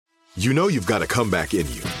You know you've got a comeback in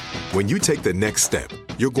you. When you take the next step,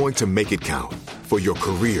 you're going to make it count for your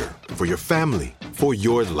career, for your family, for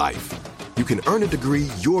your life. You can earn a degree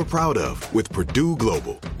you're proud of with Purdue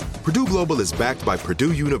Global. Purdue Global is backed by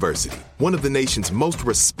Purdue University, one of the nation's most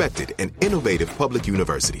respected and innovative public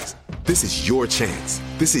universities. This is your chance.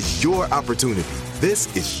 This is your opportunity.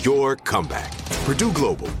 This is your comeback. Purdue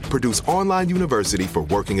Global, Purdue's online university for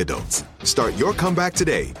working adults. Start your comeback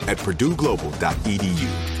today at purdueglobal.edu.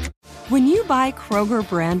 When you buy Kroger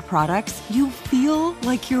brand products, you feel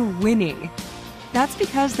like you're winning. That's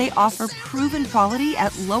because they offer proven quality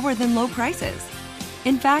at lower than low prices.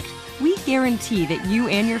 In fact, we guarantee that you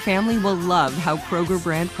and your family will love how Kroger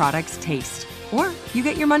brand products taste, or you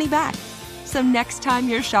get your money back. So next time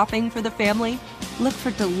you're shopping for the family, look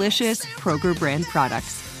for delicious Kroger brand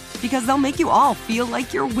products, because they'll make you all feel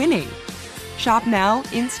like you're winning. Shop now,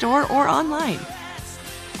 in-store, or online.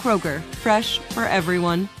 Kroger, fresh for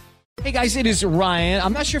everyone. Hey guys, it is Ryan.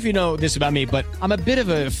 I'm not sure if you know this about me, but I'm a bit of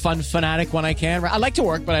a fun fanatic when I can. I like to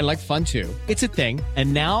work, but I like fun too. It's a thing.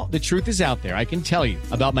 And now the truth is out there. I can tell you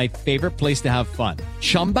about my favorite place to have fun.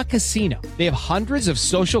 Chumba Casino. They have hundreds of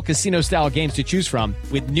social casino style games to choose from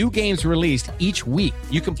with new games released each week.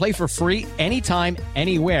 You can play for free anytime,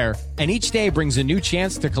 anywhere. And each day brings a new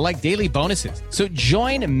chance to collect daily bonuses. So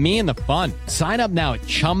join me in the fun. Sign up now at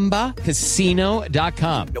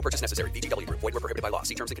ChumbaCasino.com. No purchase necessary. VGW Group. Void where prohibited by law.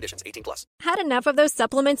 See terms and conditions. 18+. Had enough of those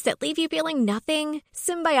supplements that leave you feeling nothing?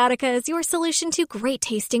 Symbiotica is your solution to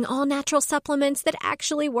great-tasting, all-natural supplements that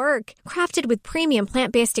actually work. Crafted with premium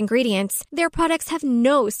plant-based ingredients, their products have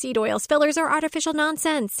no seed oils, fillers, or artificial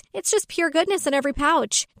nonsense. It's just pure goodness in every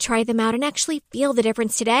pouch. Try them out and actually feel the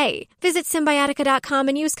difference today. Visit Symbiotica.com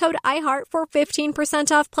and use code iHeart for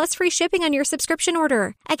 15% off plus free shipping on your subscription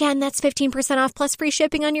order. Again, that's 15% off plus free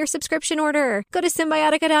shipping on your subscription order. Go to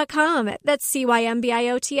Symbiotica.com. That's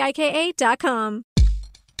CYMBIOTIKA.com.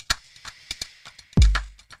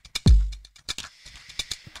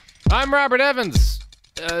 I'm Robert Evans,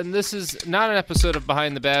 and this is not an episode of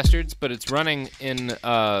Behind the Bastards, but it's running in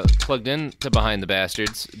plugged in to Behind the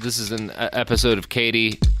Bastards. This is an episode of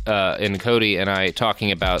Katie and Cody and I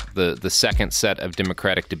talking about the second set of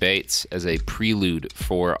Democratic debates as a prelude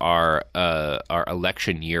for our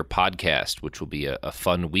election year podcast, which will be a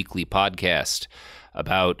fun weekly podcast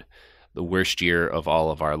about the worst year of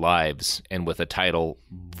all of our lives, and with a title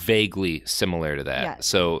vaguely similar to that. Yeah.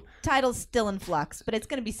 So title's still in flux, but it's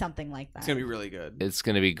going to be something like that. It's going to be really good. It's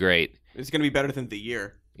going to be great. It's going to be better than the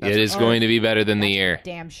year. It is going to be better than the year.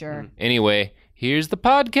 Damn sure. Anyway, here's the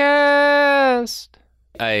podcast.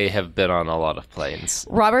 I have been on a lot of planes.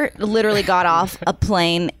 Robert literally got off a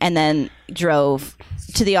plane and then drove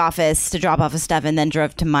to the office to drop off his stuff and then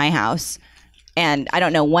drove to my house. And I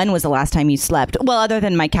don't know, when was the last time you slept? Well, other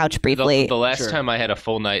than my couch briefly. The last time I had a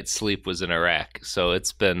full night's sleep was in Iraq, so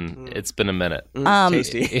it's been a minute.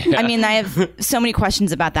 Tasty. Yeah. I mean, I have so many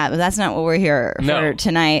questions about that, but that's not what we're here for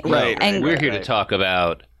tonight. Right. And We're here to talk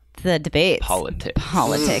about the debates. politics.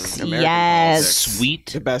 Yes. politics. Sweet,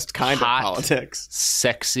 The best kind hot, of politics.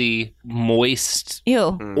 sexy, moist, Ew.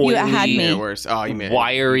 oily, You had me. Yeah, worse. Oh, you made it.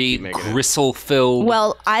 wiry, You make it. gristle-filled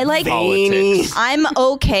Well, I like politics. I'm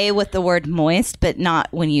okay with the word moist, but not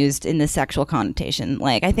when used in the sexual connotation.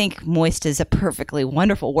 Like, I think moist is a perfectly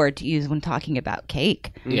wonderful word to use when talking about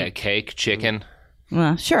cake. Yeah, cake, chicken.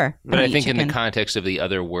 Well, sure. But I think in chicken. the context of the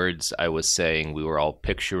other words I was saying, we were all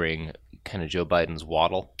picturing kind of Joe Biden's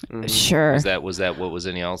waddle. Sure. Was that what was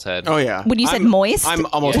in y'all's head? Oh, yeah. When you said moist? I'm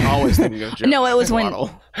almost always thinking of Joe No, it was Biden when.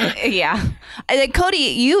 Waddle. Yeah. Cody,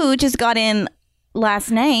 you just got in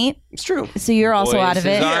last night, It's true. so you're also Boy, out of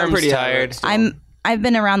his it. arm's pretty tired. I've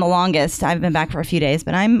been around the longest. I've been back for a few days,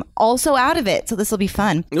 but I'm also out of it, so this will be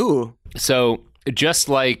fun. Ooh. So just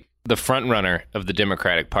like the front runner of the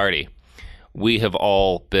Democratic Party, we have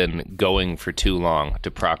all been going for too long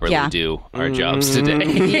to properly do our jobs today.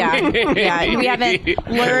 Yeah. We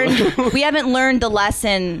haven't learned the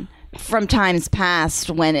lesson from times past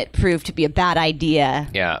when it proved to be a bad idea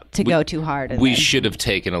to go too hard. We should have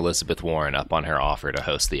taken Elizabeth Warren up on her offer to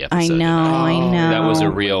host the I episode. know. That was a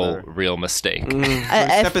real mistake.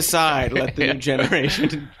 Step aside. Let the new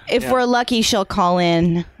generation. If we're lucky, she'll call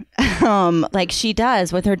in like she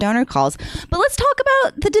does with her donor calls. But let's talk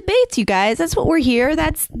about the debates, you guys. That's what we're here.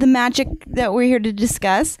 That's the magic that we're here to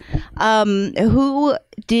discuss. Who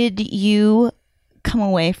did you come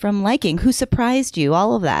away from liking? Who surprised you?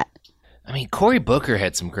 All of that. I mean, Cory Booker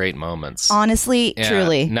had some great moments. Honestly, Yeah,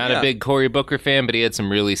 truly. Not a big Cory Booker fan, but he had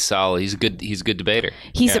some really solid. He's a good debater.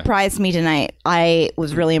 He surprised me tonight. I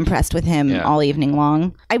was really impressed with him all evening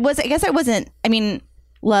long. I mean,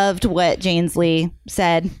 loved what Jane's Lee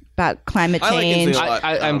said about climate I like change. Inslee a lot.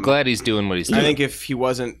 I'm glad he's doing what he's doing. I think if he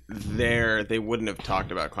wasn't there, they wouldn't have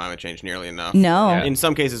talked about climate change nearly enough. No. Yeah. In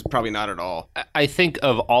some cases, probably not at all. I think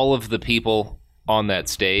of all of the people on that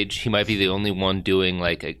stage, he might be the only one doing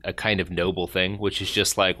like a kind of noble thing, which is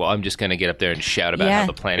just like, well, I'm just going to get up there and shout about how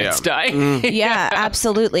the planet's dying. Yeah,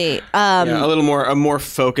 absolutely. Yeah, a more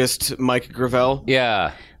focused Mike Gravel.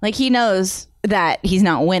 Yeah. Like he knows that he's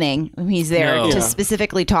not winning. He's there No. to Yeah.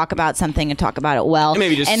 specifically talk about something and talk about it well. And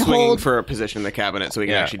maybe just and swinging hold for a position in the cabinet so he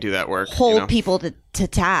can actually do that work. hold people to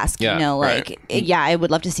task. Yeah, you know, right. like yeah, I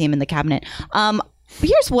would love to see him in the cabinet.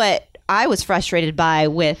 Here's what I was frustrated by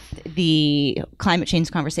with the climate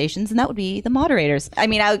change conversations, and that would be the moderators. I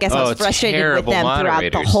mean, I guess I was frustrated with terrible them throughout the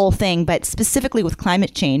moderators. whole thing, but specifically with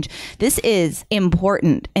climate change, this is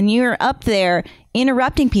important. And you're up there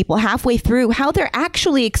interrupting people halfway through how they're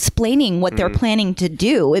actually explaining what they're planning to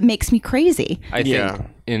do. It makes me crazy. I Yeah. think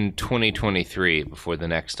in 2023, before the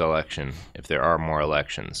next election, if there are more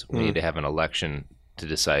elections, we need to have an election to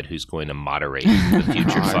decide who's going to moderate the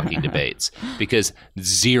future fucking debates. Because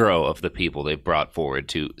zero of the people they've brought forward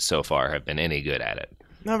to so far have been any good at it.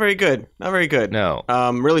 Not very good. Not very good. No.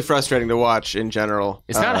 Really frustrating to watch in general.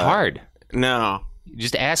 It's not hard. No.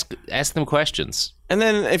 Just ask them questions. And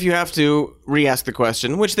then if you have to re-ask the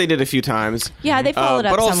question, which they did a few times. Yeah, they followed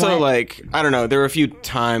up But also, somewhat. like, I don't know, there were a few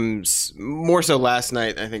times, more so last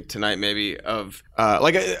night, I think tonight maybe, of,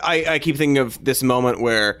 I keep thinking of this moment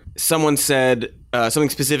where someone said something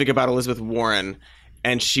specific about Elizabeth Warren,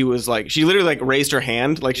 and she was like, she literally like raised her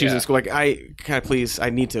hand, like she was in school, like, I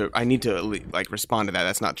need to like respond to that.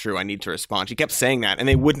 That's not true. I need to respond. She kept saying that, and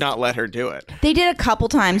they would not let her do it. They did a couple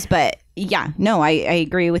times, but yeah, no, I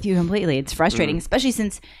agree with you completely. It's frustrating, especially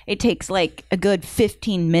since it takes like a good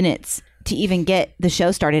 15 minutes to even get the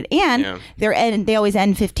show started. And they always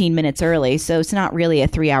end 15 minutes early, so it's not really a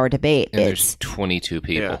 3-hour debate. And there's 22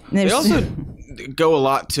 people. Yeah. There's- They also go a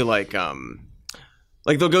lot to like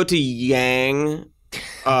they'll go to Yang.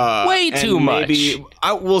 Way too much.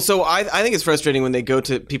 I think it's frustrating when they go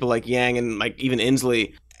to people like Yang and like even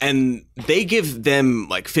Inslee, and they give them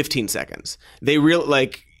like 15 seconds. They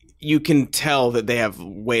you can tell that they have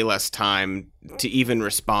way less time to even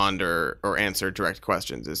respond or answer direct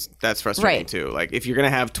questions. That's frustrating too. Like if you're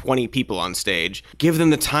gonna have 20 people on stage, give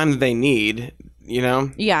them the time that they need. You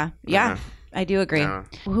know? Yeah, I do agree.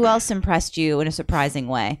 Who else impressed you in a surprising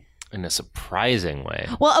way? In a surprising way.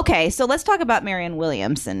 Well, okay, so let's talk about Marianne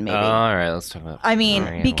Williamson, maybe. All right, let's talk about I mean,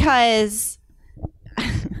 Marianne because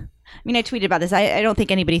I tweeted about this. I don't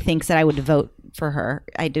think anybody thinks that I would vote for her.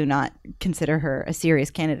 I do not consider her a serious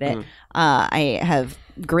candidate. I have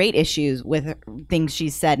great issues with things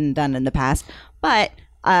she's said and done in the past, but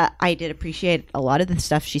I did appreciate a lot of the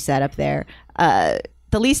stuff she said up there.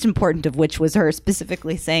 The least important of which was her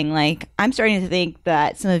specifically saying, like, I'm starting to think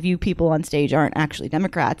that some of you people on stage aren't actually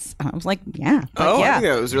Democrats. And I was like, yeah. I yeah.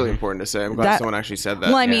 think that was really important to say. I'm glad someone actually said that.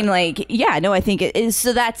 Well, I mean, like, yeah, no, I think it is.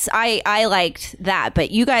 So that's, I liked that.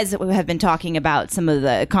 But you guys have been talking about some of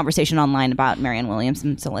the conversation online about Marianne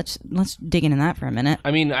Williamson. So let's dig into that for a minute.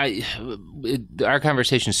 I mean, our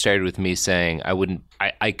conversation started with me saying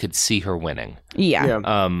I could see her winning.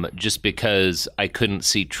 Yeah. Just because I couldn't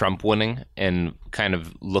see Trump winning and kind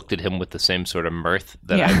of looked at him with the same sort of mirth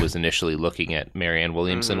that I was initially looking at Marianne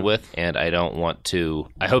Williamson with. And I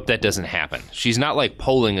hope that doesn't happen. She's not like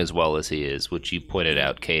polling as well as he is, which you pointed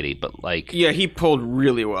out, Katie, but like... Yeah, he pulled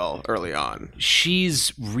really well early on.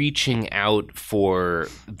 She's reaching out for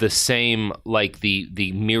the same, like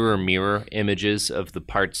the mirror images of the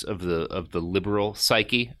parts of the liberal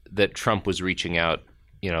psyche that Trump was reaching out,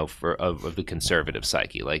 of the conservative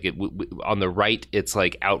psyche. Like on the right, it's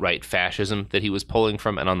like outright fascism that he was pulling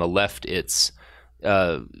from, and on the left, it's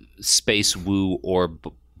space woo or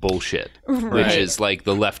bullshit, which is like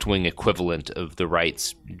the left-wing equivalent of the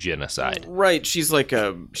right's genocide. Right. She's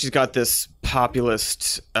got this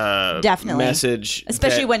populist Definitely. message.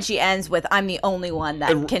 Especially when she ends with, I'm the only one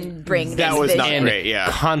that can bring that this was vision. not And great, yeah.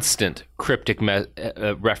 constant cryptic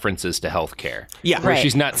references to healthcare. Yeah. Where Right.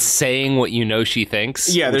 she's not saying what you know she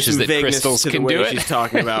thinks. Yeah, which there's is some that vagueness crystals to the can way do it. she's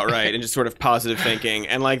talking about, right, and just sort of positive thinking.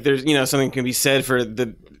 And like there's, something can be said for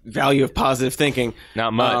the value of positive thinking.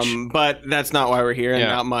 Not much. But that's not why we're here, and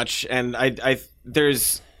Yeah. not much. And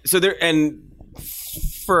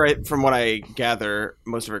from what I gather,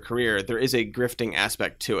 most of her career, there is a grifting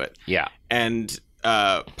aspect to it. Yeah. And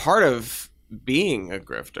part of being a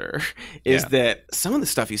grifter is that some of the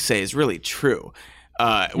stuff you say is really true,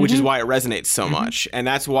 which is why it resonates so much. And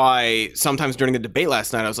that's why sometimes during the debate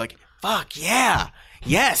last night, I was like, fuck yeah.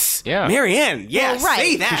 Yes. Yeah. Marianne. Yeah. Well, right.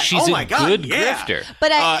 Say that. 'Cause she's oh my a God. good yeah. grifter.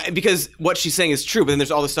 But because what she's saying is true, but then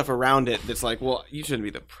there's all this stuff around it that's like, well, you shouldn't be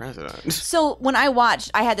the president. so when I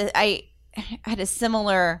watched, I had a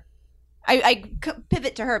similar. I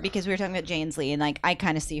pivot to her because we were talking about Jay Inslee, and like I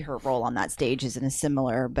kind of see her role on that stage as in a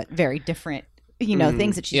similar but very different,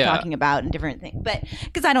 things that she's talking about and different things. But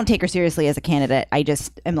because I don't take her seriously as a candidate, I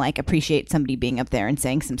just am like appreciate somebody being up there and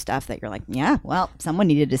saying some stuff that you're like, yeah, well, someone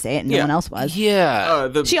needed to say it and no one else was.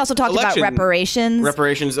 Yeah. She also talked about reparations. The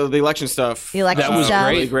election stuff. The election That was stuff.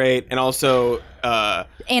 Really great. And also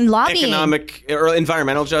And lobbying. economic or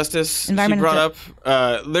environmental justice she brought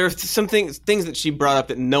up. There's some things that she brought up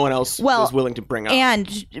that no one else was willing to bring up. And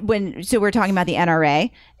so we're talking about the NRA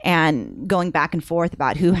and going back and forth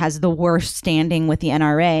about who has the worst standing with the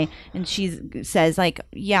NRA, and she says like,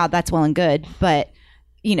 yeah, that's well and good, but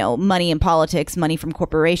money in politics, money from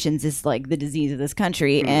corporations is like the disease of this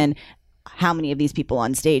country, and how many of these people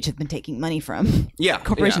on stage have been taking money from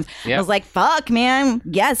corporations? Yeah. I was like, fuck, man.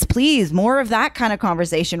 Yes, please. More of that kind of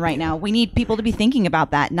conversation right now. We need people to be thinking about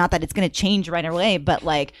that. Not that it's going to change right away, but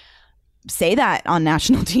like say that on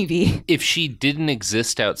national TV. If she didn't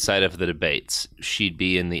exist outside of the debates, she'd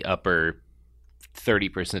be in the upper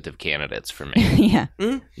 30% of candidates for me. Yeah.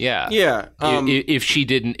 Yeah. Yeah.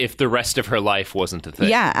 If the rest of her life wasn't a thing.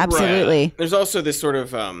 Yeah, absolutely. Right. There's also this sort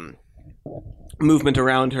of movement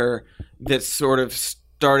around her that sort of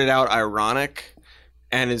started out ironic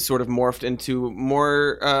and is sort of morphed into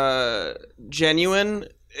more genuine.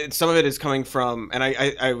 Some of it is coming from, and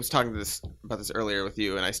I was talking about this earlier with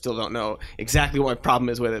you, and I still don't know exactly what my problem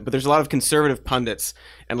is with it, but there's a lot of conservative pundits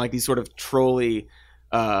and like these sort of trolly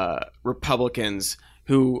Republicans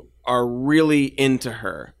who are really into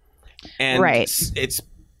her. And it's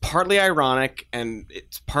partly ironic and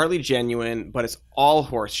it's partly genuine, but it's all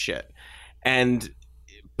horse shit. And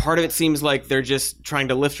part of it seems like they're just trying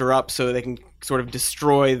to lift her up so they can sort of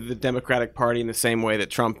destroy the Democratic Party in the same way that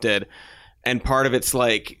Trump did. And part of it's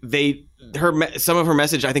like some of her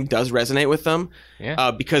message I think does resonate with them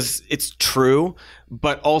because it's true,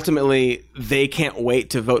 but ultimately they can't wait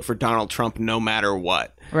to vote for Donald Trump no matter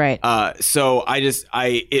what. Right. So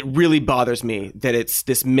it really bothers me that it's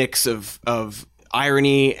this mix of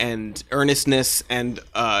irony and earnestness and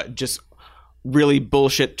just really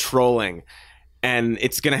bullshit trolling. And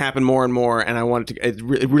it's going to happen more and more, and I want it to.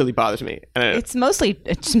 It really bothers me. It's mostly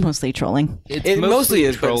trolling. It mostly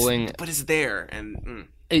is trolling, but it's there. And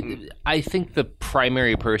I think the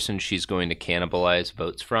primary person she's going to cannibalize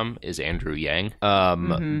votes from is Andrew Yang,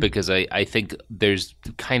 because I think there's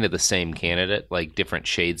kind of the same candidate, like different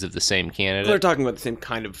shades of the same candidate. They're talking about the same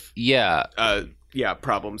kind of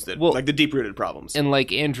problems like the deep-rooted problems. And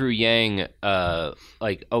like Andrew Yang,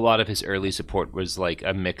 like a lot of his early support was like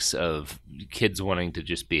a mix of kids wanting to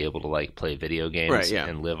just be able to like play video games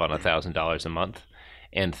and live on $1,000 a month,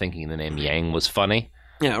 and thinking the name Yang was funny.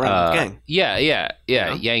 Yeah, right. Gang. Yeah.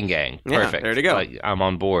 Yang Gang. Perfect. There you go. Like, I'm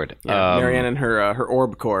on board. Yeah, Marianne and her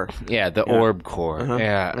orb core. Yeah, the orb core.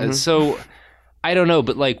 Yeah. Mm-hmm. So I don't know,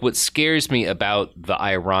 but like what scares me about the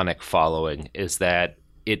ironic following is that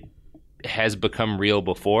it has become real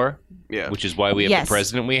before, which is why we have the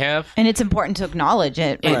president we have. And it's important to acknowledge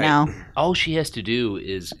it right now. All she has to do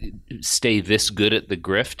is stay this good at the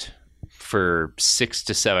grift for 6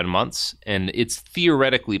 to 7 months, and it's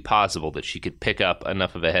theoretically possible that she could pick up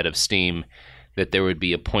enough of a head of steam that there would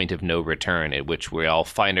be a point of no return at which we all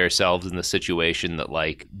find ourselves in the situation that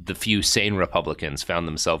like the few sane Republicans found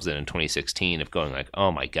themselves in 2016 of going like,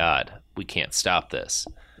 oh my God, we can't stop this.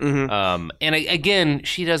 Mm-hmm. And again,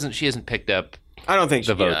 she hasn't picked up I don't think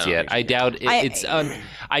the votes yet. I doubt it,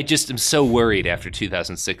 I just am so worried after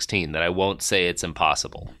 2016 that I won't say it's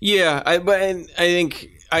impossible. Yeah, I think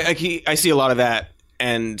I see a lot of that,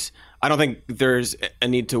 and I don't think there's a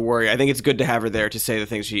need to worry. I think it's good to have her there to say the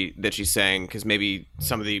things that she's saying, because maybe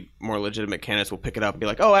some of the more legitimate candidates will pick it up and be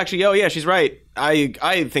like, oh, actually, oh yeah, she's right.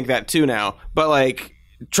 I think that too now. But like,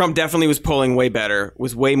 Trump definitely was polling way better,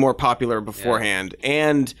 was way more popular beforehand. Yeah.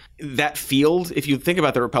 And that field, if you think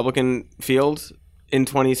about the Republican field in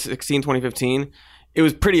 2016, 2015, it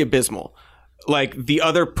was pretty abysmal. Like, the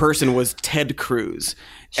other person was Ted Cruz.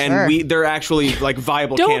 Sure. And they're actually like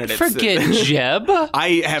viable candidates. Don't forget Jeb.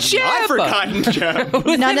 I have not forgotten Jeb.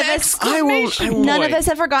 None of us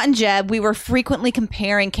have forgotten Jeb. We were frequently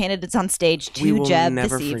comparing candidates on stage to Jeb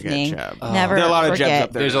this evening. Jeb. Never there are a lot forget. of Jebs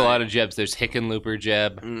up there. There's a lot of Jebs. There's Hickenlooper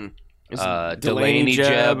Jeb. Delaney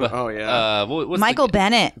Jeb. Oh yeah. What's Michael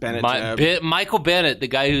Bennett. Michael Bennett, the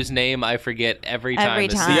guy whose name I forget every time.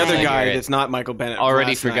 The other guy that's not Michael Bennett.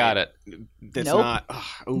 Already forgot it. That's nope. not.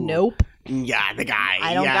 Nope. Yeah, the guy.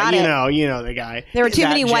 I don't yeah, got it. You know the guy. There were too That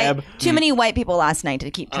many Jeb. white people last night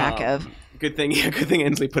to keep track of. Good thing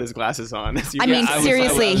Inslee put his glasses on. I mean,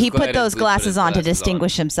 seriously, I was he glad put those Inslee put glasses his on to glasses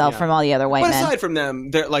distinguish himself Yeah. from all the other white But men. aside from them,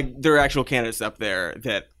 there are actual candidates up there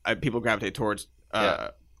that people gravitate towards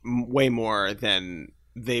way more than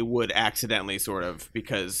they would accidentally, sort of,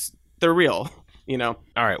 because they're real. You know.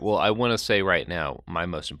 All right. Well, I want to say right now my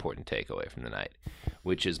most important takeaway from the night,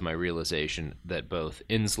 which is my realization that both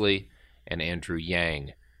Inslee and Andrew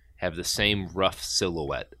Yang have the same rough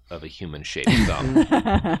silhouette of a human-shaped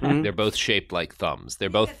thumb. They're both shaped like thumbs. They're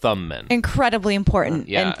both thumb men. Incredibly important,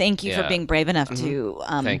 Yeah, and thank you for yeah. being brave enough to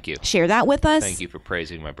Thank you. share that with us. Thank you for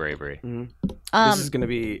praising my bravery. This is going to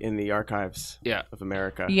be in the archives of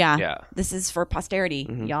America. Yeah. Yeah. This is for posterity,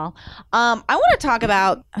 y'all. I want to talk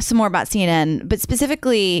about some more about CNN, but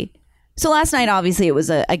specifically. So last night, obviously, it was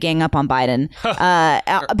a gang up on Biden,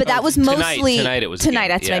 but that was mostly tonight it was tonight.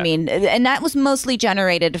 That's what I mean, and that was mostly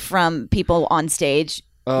generated from people on stage.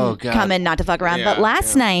 Oh, God. Coming not to fuck around. But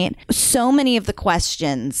last night, so many of the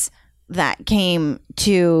questions that came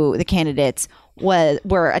to the candidates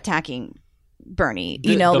were attacking Bernie.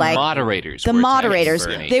 The moderators. The were attacking moderators.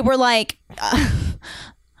 Bernie. They were like.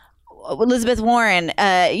 Elizabeth Warren,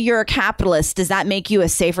 you're a capitalist. Does that make you a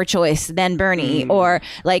safer choice than Bernie? Or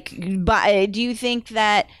do you think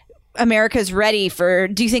that America's ready for?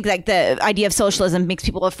 Do you think like the idea of socialism makes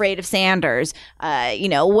people afraid of Sanders?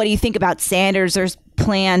 What do you think about Sanders'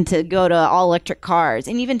 plan to go to all electric cars?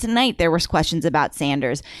 And even tonight, there was questions about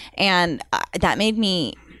Sanders, and that made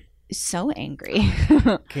me so angry.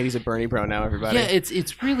 Katie's a Bernie bro now, everybody. Yeah,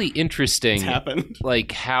 it's really interesting. It's happened.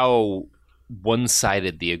 Like how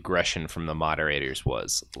one-sided the aggression from the moderators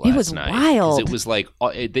was last It was night. 'Cause wild. It was like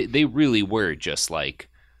they really were just like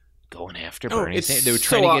going after Bernie. it's They were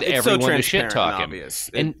trying to get it's so everyone to shit transparent talk and him. obvious.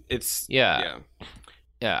 And It's yeah.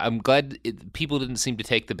 I'm glad people didn't seem to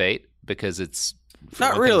take the bait because it's for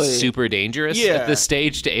Not one thing, really. super dangerous Yeah. at this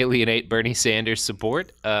stage to alienate Bernie Sanders'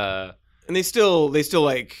 support. And they still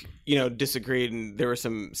like disagreed, and there were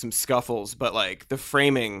some scuffles, but like the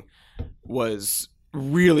framing was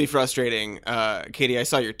really frustrating. Katie, I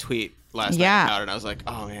saw your tweet last night about it, and I was like,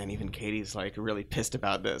 oh man, even Katie's like really pissed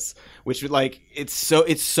about this, which like it's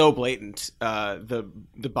so blatant,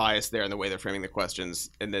 the bias there and the way they're framing the questions,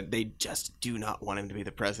 and that they just do not want him to be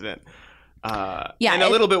the president. And a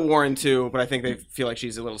little bit Warren too, but I think they feel like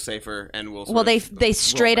she's a little safer and will. Well, they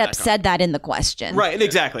straight up said that in the question, right?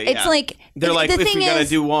 Exactly. It's like they're like, the if thing we gotta is-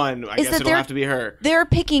 do one, I is guess that it'll have to be her. They're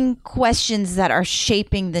picking questions that are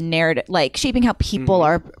shaping the narrative, like shaping how people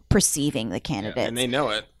are perceiving the candidates. And they know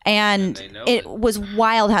it. And it was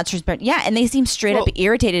wild how transparent. Yeah, and they seem straight up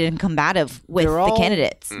irritated and combative with the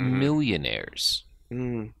candidates. Millionaires.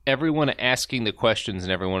 Everyone asking the questions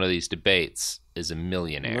in every one of these debates is a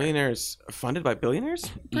millionaire. Millionaires funded by billionaires?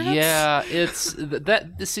 Perhaps? Yeah, it's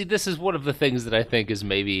that. See, this is one of the things that I think is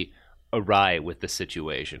maybe awry with the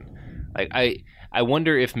situation. Like, I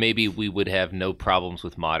wonder if maybe we would have no problems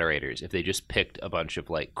with moderators if they just picked a bunch of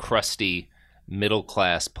like crusty middle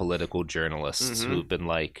class political journalists who've been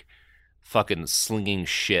like fucking slinging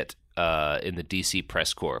shit in the DC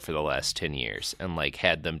press corps for the last 10 years and like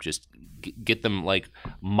had them just get them like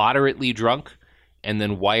moderately drunk and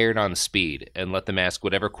then wired on speed and let them ask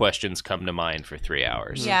whatever questions come to mind for 3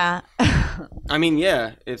 hours. Yeah. I mean,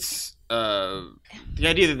 yeah, it's the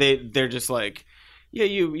idea that they're just like, yeah,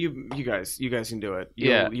 you guys can do it.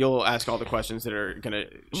 You'll ask all the questions that are gonna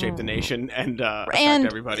shape the nation and affect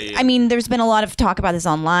everybody. I mean, there's been a lot of talk about this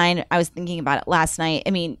online. I was thinking about it last night.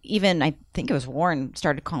 I mean, even I think it was Warren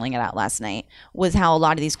started calling it out last night, was how a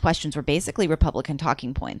lot of these questions were basically Republican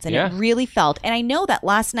talking points. And it really felt, and I know that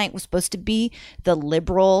last night was supposed to be the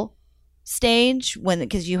liberal stage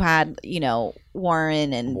because you had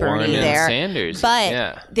Warren and Bernie and there, Sanders,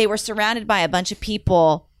 but they were surrounded by a bunch of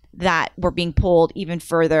people that were being pulled even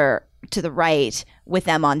further to the right with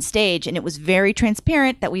them on stage, and it was very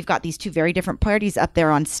transparent that we've got these two very different parties up there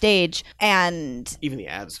on stage, and even the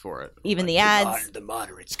ads for it, the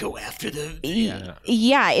moderates go after the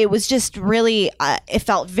yeah, it was just really it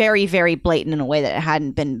felt very, very blatant in a way that it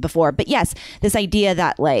hadn't been before. But yes, this idea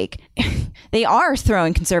that like they are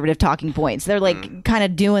throwing conservative talking points, they're like kind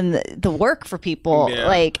of doing the work for people.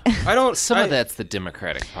 Like some of that's the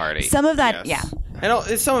Democratic Party. Some of that,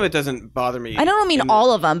 some of it doesn't bother me. I don't mean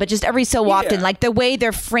all of them, but just every so often, like the way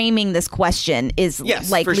they're framing this question is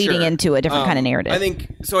like leading into a different kind of narrative. I think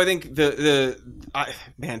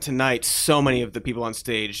tonight, so many of the people on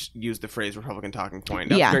stage used the phrase Republican talking point.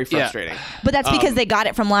 That was very frustrating. But that's because they got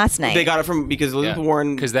it from last night. They got it from because Elizabeth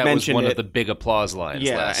Warren because that was mentioned one it. of the big applause lines.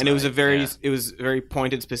 Yeah, last and it was night. it was a very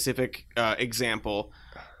pointed, specific example.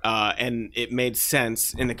 and it made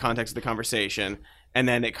sense in the context of the conversation, and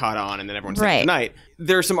then it caught on, and then everyone said Right. it tonight.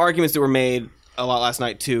 There are some arguments that were made a lot last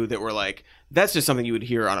night too that were like, that's just something you would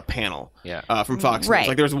hear on a panel from Fox News. Right.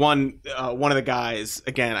 Like there was one of the guys,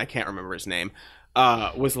 again, I can't remember his name,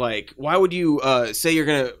 was like, why would you say you're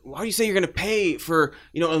gonna pay for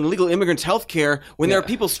illegal immigrants' health care when there are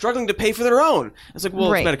people struggling to pay for their own? It's like,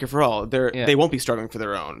 well, Right. it's Medicare for all. They won't be struggling for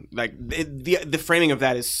their own. Like the framing of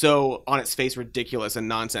that is so on its face ridiculous and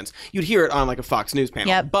nonsense. You'd hear it on like a Fox News panel.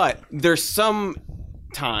 Yep. But there's some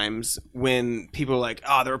times when people are like,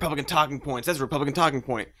 the Republican talking points, that's a Republican talking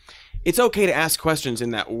point. It's okay to ask questions in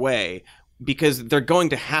that way because they're going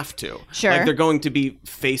to have to. Sure. Like they're going to be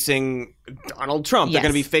facing Donald Trump. They're Yes.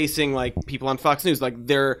 going to be facing like people on Fox News. Like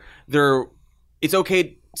it's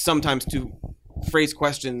okay sometimes to phrase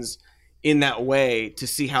questions in that way to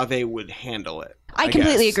see how they would handle it. I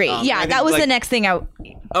completely guess. agree. I Yeah, think, that was like, the next thing I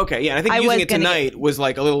Okay, yeah, and I think I using was it gonna tonight was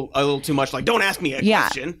like a little too much. Like, don't ask me a Yeah.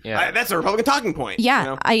 question. Yeah. That's a Republican talking point. Yeah, you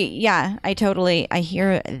know? I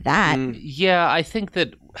hear that. Yeah, I think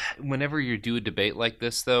that whenever you do a debate like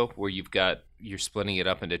this, though, where you're splitting it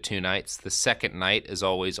up into two nights, the second night is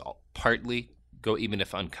always partly, even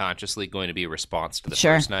if unconsciously, going to be a response to the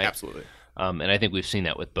Sure. first night. Absolutely. And I think we've seen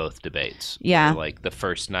that with both debates. Yeah. Where, like the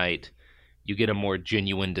first night, you get a more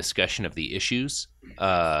genuine discussion of the issues,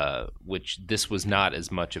 which this was not as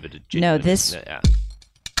much of a genuine. No, this- Yeah.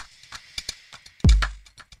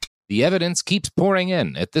 The evidence keeps pouring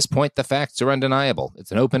in. At this point, the facts are undeniable.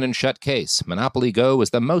 It's an open and shut case. Monopoly Go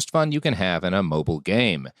is the most fun you can have in a mobile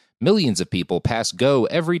game. Millions of people pass Go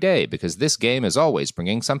every day because this game is always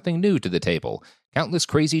bringing something new to the table. Countless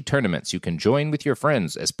crazy tournaments you can join with your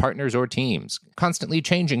friends as partners or teams. Constantly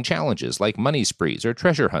changing challenges like money sprees or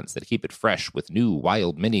treasure hunts that keep it fresh with new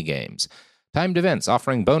wild mini-games. Timed events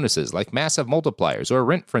offering bonuses like massive multipliers or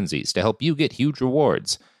rent frenzies to help you get huge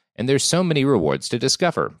rewards. And there's so many rewards to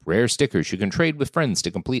discover. Rare stickers you can trade with friends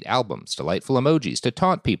to complete albums, delightful emojis to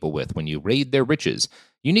taunt people with when you raid their riches,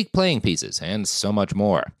 unique playing pieces, and so much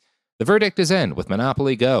more. The verdict is in with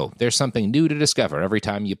Monopoly Go. There's something new to discover every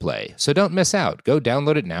time you play. So don't miss out. Go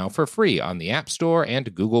download it now for free on the App Store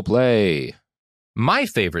and Google Play. My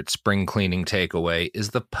favorite spring cleaning takeaway is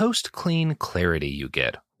the post-clean clarity you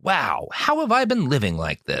get. Wow, how have I been living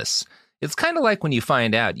like this? It's kind of like when you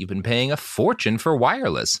find out you've been paying a fortune for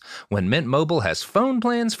wireless, when Mint Mobile has phone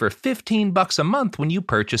plans for $15 a month when you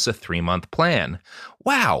purchase a 3-month plan.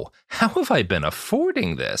 Wow, how have I been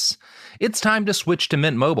affording this? It's time to switch to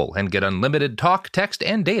Mint Mobile and get unlimited talk, text,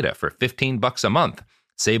 and data for $15 a month.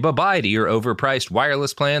 Say bye-bye to your overpriced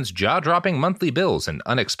wireless plans, jaw-dropping monthly bills, and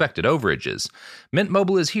unexpected overages. Mint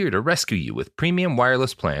Mobile is here to rescue you with premium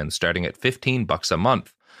wireless plans starting at $15 a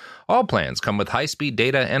month. All plans come with high-speed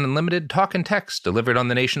data and unlimited talk and text delivered on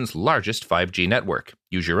the nation's largest 5G network.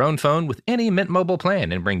 Use your own phone with any Mint Mobile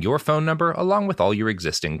plan and bring your phone number along with all your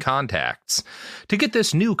existing contacts. To get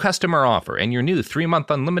this new customer offer and your new 3-month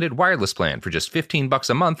unlimited wireless plan for just $15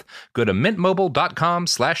 a month, go to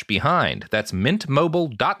mintmobile.com/behind. That's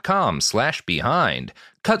mintmobile.com/behind.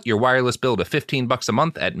 Cut your wireless bill to $15 a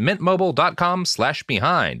month at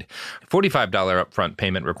mintmobile.com/behind. $45 upfront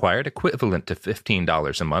payment required, equivalent to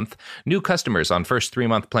 $15 a month. New customers on first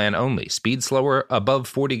 3-month plan only. Speed slower, above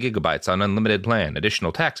 40 gigabytes on unlimited plan.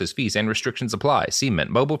 Additional taxes, fees, and restrictions apply. See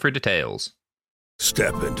Mint Mobile for details.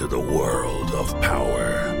 Step into the world of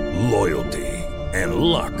power, loyalty, and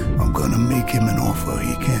luck. I'm gonna make him an offer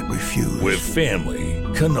he can't refuse. With family,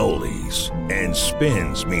 cannolis, and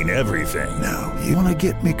spins mean everything. Now, you wanna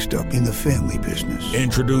get mixed up in the family business.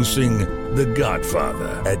 Introducing The Godfather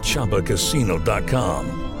at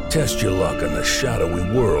ChumbaCasino.com. Test your luck in the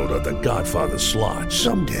shadowy world of The Godfather slot.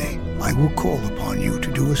 Someday, I will call upon you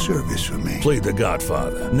to do a service for me. Play The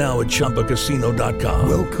Godfather now at ChumbaCasino.com.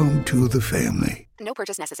 Welcome to the family. No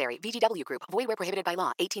purchase necessary. VGW Group. Void where prohibited by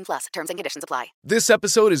law. 18+. Terms and conditions apply. This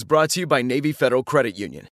episode is brought to you by Navy Federal Credit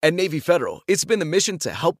Union. At Navy Federal, it's been the mission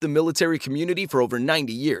to help the military community for over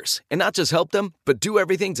 90 years. And not just help them, but do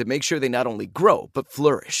everything to make sure they not only grow, but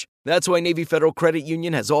flourish. That's why Navy Federal Credit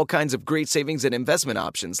Union has all kinds of great savings and investment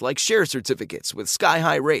options like share certificates with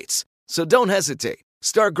sky-high rates. So don't hesitate.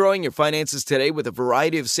 Start growing your finances today with a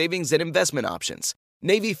variety of savings and investment options.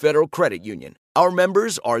 Navy Federal Credit Union. Our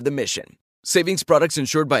members are the mission. Savings products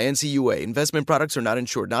insured by NCUA. Investment products are not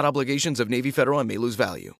insured, not obligations of Navy Federal and may lose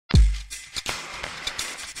value.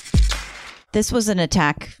 This was an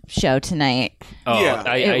attack show tonight. Oh, Yeah.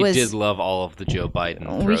 I was- did love all of the Joe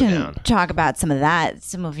Biden We can throwdown. talk about some of that.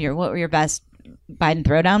 What were your best Biden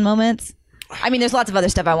throwdown moments? I mean, there's lots of other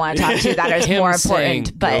stuff I want to talk to that is Him more saying,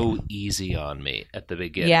 important, but go easy on me at the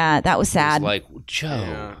beginning. yeah, that was It sad. was like,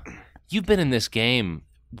 Joe, you've been in this game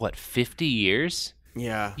what, 50 years?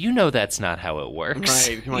 Yeah. You know that's not how it works.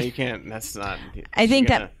 Right. Come on, you can't. That's not. I think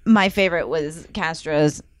that my favorite was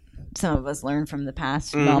Castro's "Some of Us Learn from the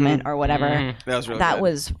Past" moment or whatever. That was really that good.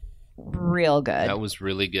 was real good. That was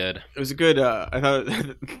really good. It was a good. I thought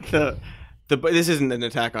this isn't an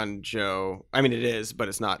attack on Joe. I mean, it is, but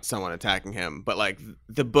it's not someone attacking him. But like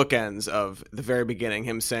the bookends of the very beginning,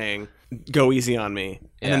 him saying, "Go easy on me,"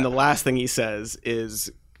 and then the last thing he says is,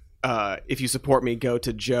 if you support me, go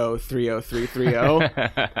to Joe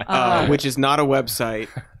 30330, which is not a website.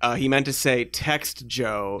 He meant to say text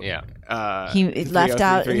Joe. Yeah. He left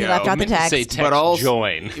out the text. Say text but also,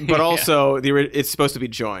 join. But also, it's supposed to be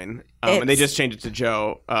join. And they just changed it to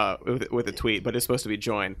Joe with a tweet, but it's supposed to be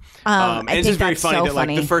join. And it's just very funny that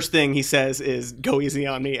like the first thing he says is "go easy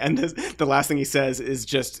on me," and the last thing he says is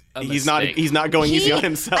just he's not going easy on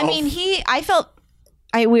himself. I mean,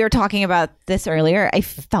 we were talking about this earlier. I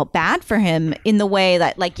felt bad for him in the way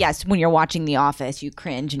that, like, yes, when you're watching The Office, you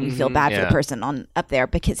cringe and you feel bad for the person up there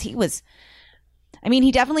because he was. I mean,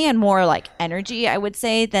 he definitely had more like energy, I would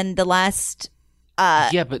say, than the last.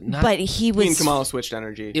 But he was. Me and Kamala switched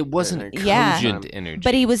energy. It wasn't cogent energy.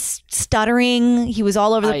 But he was stuttering. He was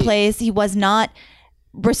all over the place. He was not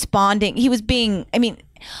responding. He was being. I mean,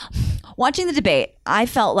 watching the debate, I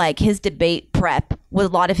felt like his debate prep with a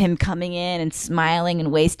lot of him coming in and smiling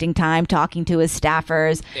and wasting time talking to his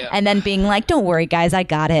staffers and then being like, "Don't worry, guys, I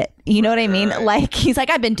got it." You know what I mean? Right. Like, he's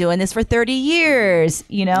like, "I've been doing this for 30 years,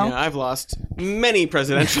 you know? Yeah, I've lost many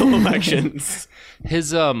presidential elections.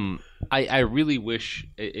 His, I really wish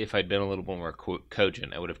if I'd been a little bit more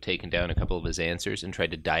cogent, I would have taken down a couple of his answers and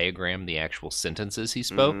tried to diagram the actual sentences he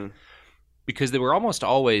spoke. Mm-hmm. Because they were almost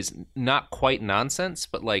always not quite nonsense,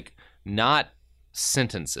 but like not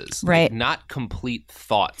sentences, right? Like not complete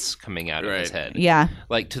thoughts coming out of his head,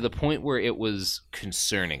 like to the point where it was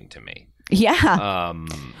concerning to me. Yeah,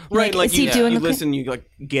 right. Like you listen, you like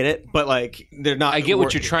get it, but like they're not. I get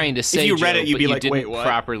what you're trying to say. If you read Joe, it, you'd be like, didn't "Wait, what?"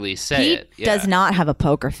 Properly say he it. He does not have a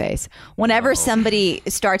poker face. Whenever somebody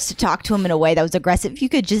starts to talk to him in a way that was aggressive, you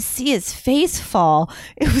could just see his face fall.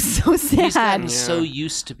 It was so sad. He's gotten so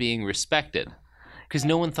used to being respected. Because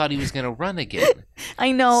no one thought he was going to run again.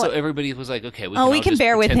 I know. So everybody was like, okay, we can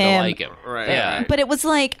bear with him. Like him. Right. Yeah. But it was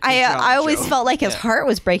like, I always felt like his heart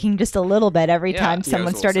was breaking just a little bit every time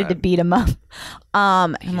someone started to beat him up.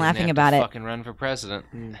 I'm laughing about it. Fucking run for president.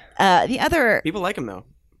 The other... People like him, though.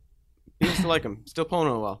 People still like him. Still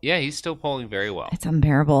polling well. Yeah, he's still polling very well. It's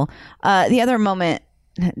unbearable. The other moment,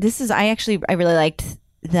 I really liked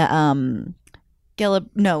the,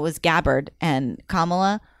 it was Gabbard and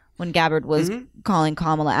Kamala. When Gabbard was calling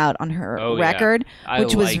Kamala out on her record,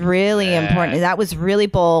 which was really important. That was really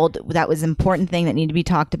bold. That was an important thing that needed to be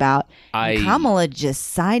talked about. Kamala just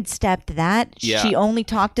sidestepped that. Yeah. She only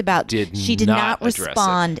talked about, she did not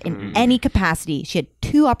respond in any capacity. She had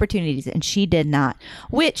 2 opportunities and she did not,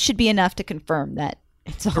 which should be enough to confirm that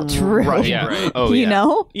it's all true. Right. Yeah. Right. Oh, you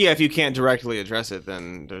know? Yeah, if you can't directly address it,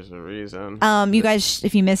 then there's a reason. You guys,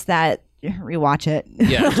 if you missed that, rewatch it.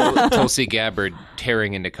 Yeah, Tulsi Gabbard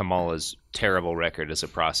tearing into Kamala's terrible record as a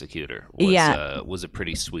prosecutor was a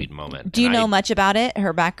pretty sweet moment. Do you know much about it?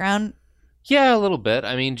 Her background? Yeah, a little bit.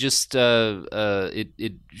 I mean, just there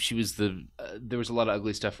was a lot of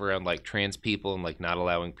ugly stuff around like trans people and like not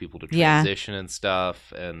allowing people to transition and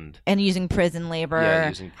stuff, and using prison labor. Yeah,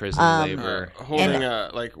 using prison labor, holding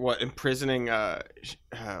imprisoning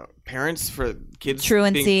parents for kids.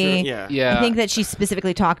 Truancy. Yeah. I think that she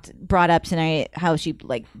specifically brought up tonight how she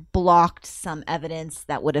like blocked some evidence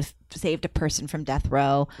that would have saved a person from death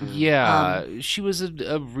row. Yeah, she was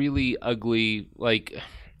a really ugly like.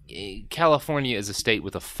 California is a state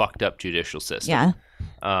with a fucked up judicial system.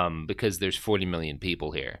 Yeah. Because there's 40 million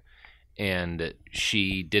people here. And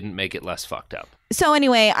she didn't make it less fucked up. So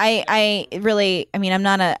anyway, I I'm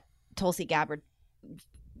not a Tulsi Gabbard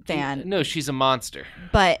fan. No, she's a monster.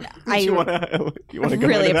 But I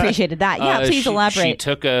really appreciated that. Yeah, please elaborate. She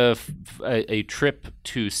took a trip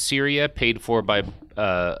to Syria paid for by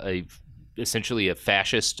essentially a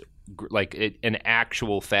fascist, like an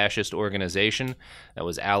actual fascist organization that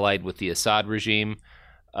was allied with the Assad regime,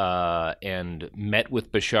 and met with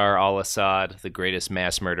Bashar al-Assad, the greatest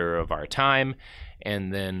mass murderer of our time,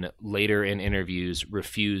 and then later in interviews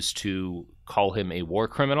refused to call him a war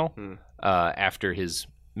criminal after his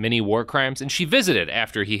many war crimes. And she visited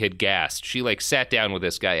after he had gassed. She like sat down with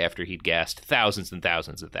this guy after he'd gassed thousands and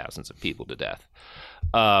thousands and thousands of people to death.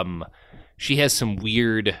 She has some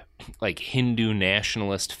weird, like, Hindu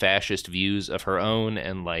nationalist fascist views of her own,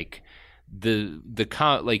 and like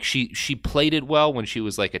she played it well when she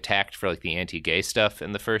was like attacked for like the anti-gay stuff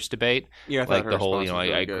in the first debate. Yeah, I like thought the whole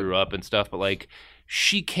I grew up and stuff, but like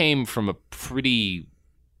she came from a pretty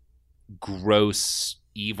gross,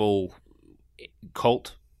 evil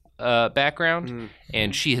cult background,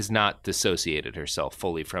 and she has not dissociated herself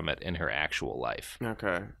fully from it in her actual life.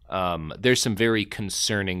 Okay. There's some very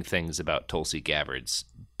concerning things about Tulsi Gabbard's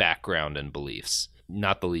background and beliefs,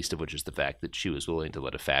 not the least of which is the fact that she was willing to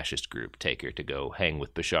let a fascist group take her to go hang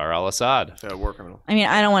with Bashar al-Assad. War criminal. I mean,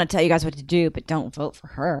 I don't want to tell you guys what to do, but don't vote for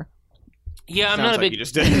her. Yeah, I'm Sounds not a like big you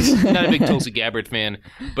just did. not a big Tulsi Gabbard fan,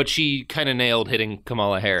 but she kind of nailed hitting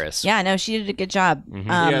Kamala Harris. Yeah, no, she did a good job.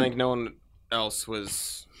 Yeah, I think no one else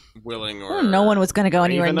was willing, or no one was going to go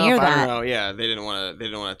anywhere even near if, I that. don't know. Yeah, they didn't want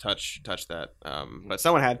to touch that. But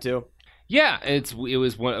someone had to. Yeah, it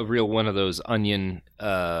was one of those Onion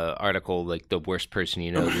article, like the worst person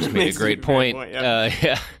you know just made a great point.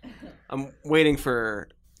 Yeah. I'm waiting for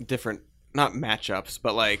different, not matchups,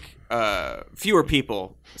 but like fewer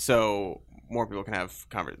people, so more people can have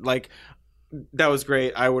conversation. Like, that was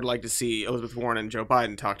great. I would like to see Elizabeth Warren and Joe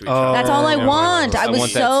Biden talk to each other. That's all I want. I was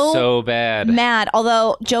want that so bad. mad.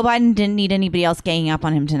 Although Joe Biden didn't need anybody else ganging up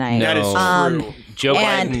on him tonight. That is true. Joe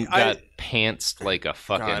and Biden got pantsed like a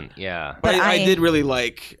fucking yeah. But I did really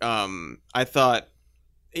like. I thought,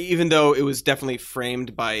 even though it was definitely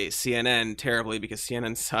framed by CNN terribly because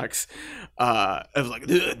CNN sucks, of like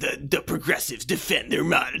the progressives defend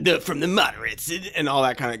from the moderates and all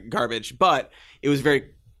that kind of garbage. But it was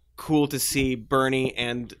very cool to see Bernie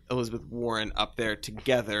and Elizabeth Warren up there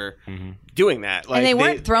together doing that. Like, and they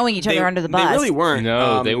weren't throwing each other under the bus. They really weren't.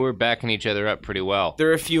 No, they were backing each other up pretty well.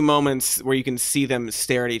 There are a few moments where you can see them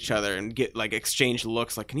stare at each other and get like exchange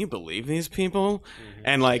looks like, can you believe these people?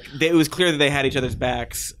 And like it was clear that they had each other's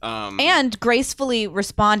backs. And gracefully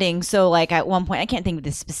responding. So like at one point, I can't think of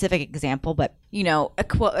this specific example, but you know, a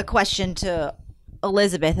question to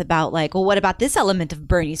Elizabeth about like, well, what about this element of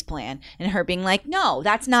Bernie's plan? And her being like, no,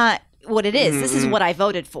 that's not what it is. This is what I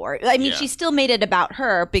voted for. I mean, she still made it about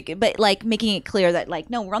her, but like making it clear that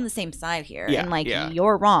like, no, we're on the same side here. And like,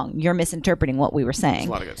 you're wrong. You're misinterpreting what we were saying.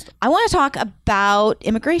 A lot of good stuff. I want to talk about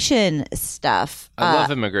immigration stuff. I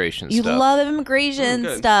love immigration stuff. You love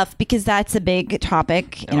immigration stuff because that's a big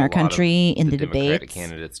topic in our country, in the debate. Democratic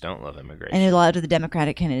candidates don't love immigration. And a lot of the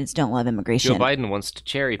Democratic candidates don't love immigration. Joe Biden wants to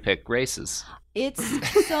cherry pick races. It's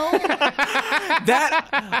so that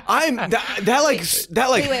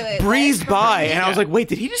breezed by, and I was like, wait,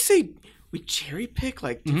 did he just say we cherry pick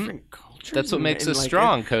like different cultures? That's what makes us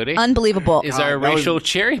strong, Cody. Unbelievable. Is our racial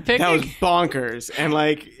cherry picking? That was bonkers, and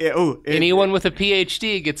like, anyone with a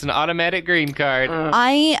PhD gets an automatic green card.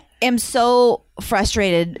 I am so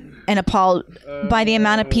frustrated and appalled by the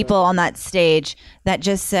amount of people on that stage that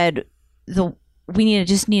just said we need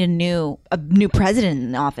a new president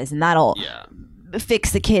in office, and that'll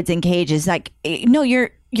fix the kids in cages. Like, no,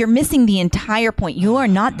 you're missing the entire point. You are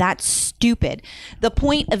not that stupid. The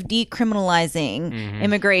point of decriminalizing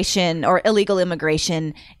immigration or illegal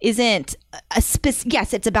immigration isn't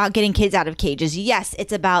yes, it's about getting kids out of cages. Yes,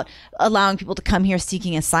 it's about allowing people to come here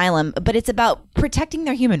seeking asylum, but it's about protecting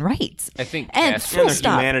their human rights. I think and full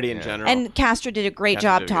stop. Humanity in general. And Castro did a great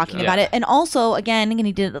job talking about it. And also, again, and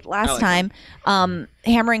he did it last time,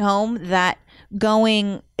 hammering home that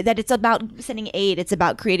it's about sending aid. It's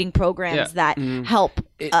about creating programs that help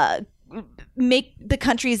make the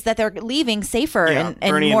countries that they're leaving safer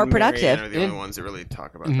and more productive. Are the only ones that really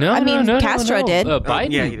talk about that. No, Castro did.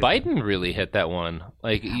 Biden really hit that one.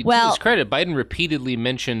 Like, to his credit, Biden repeatedly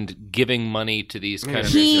mentioned giving money to these kind of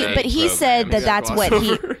but he said that's what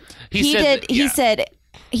he did.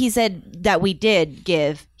 He said that we did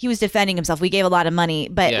give. He was defending himself. We gave a lot of money,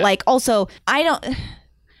 but like also I don't.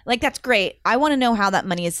 Like, that's great. I want to know how that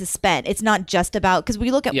money is spent. It's not just about, because we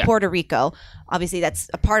look at Puerto Rico. Obviously, that's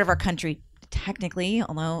a part of our country, technically,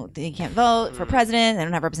 although they can't vote for president. They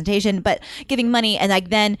don't have representation, but giving money, and like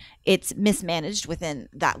then it's mismanaged within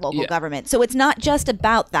that local government. So it's not just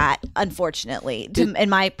about that, unfortunately, in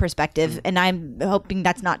my perspective. And I'm hoping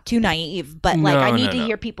that's not too naive, but like I need to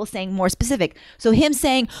hear people saying more specific. So him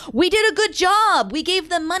saying, we did a good job, we gave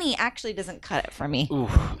them money, actually doesn't cut it for me.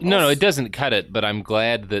 No, it doesn't cut it, but I'm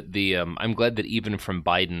glad that even from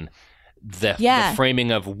Biden, the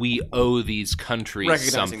framing of we owe these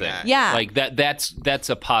countries something. Like that's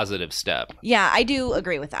a positive step. Yeah, I do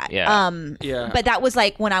agree with that. But that was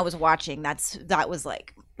like when I was watching, that was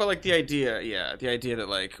like, but like the idea that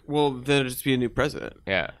like, well, there'll just be a new president.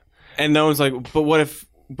 Yeah. And no one's like,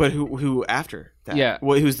 but who after that? Yeah.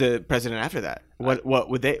 Who's the president after that? What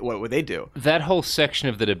would they do? That whole section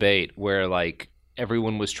of the debate where like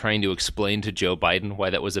everyone was trying to explain to Joe Biden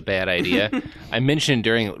why that was a bad idea. I mentioned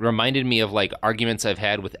reminded me of like arguments I've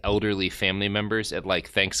had with elderly family members at like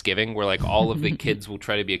Thanksgiving, where like all of the kids will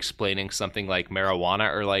try to be explaining something like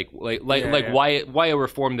marijuana or like why a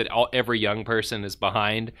reform that every young person is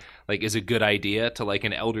behind like is a good idea to like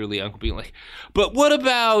an elderly uncle being like, but what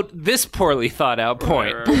about this poorly thought out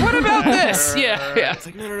point? But what about this? Yeah. It's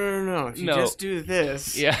like no. If you just do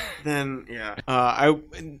this, then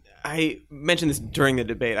I mentioned this during the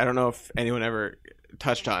debate. I don't know if anyone ever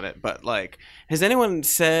touched on it, but like, has anyone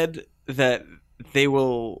said that they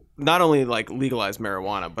will not only like legalize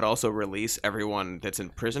marijuana, but also release everyone that's in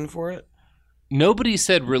prison for it? Nobody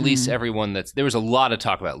said release everyone there was a lot of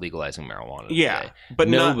talk about legalizing marijuana today. But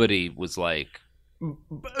nobody was like,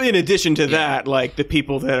 in addition to that, like the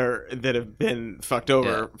people that have been fucked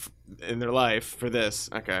over in their life for this.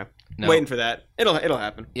 Okay. No. Waiting for that. It'll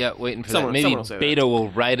happen. Yeah, waiting for that. Maybe Beto will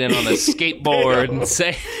ride in on a skateboard and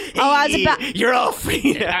say, you're all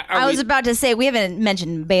free. I was about to say, we haven't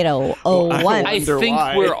mentioned Beto 01. I think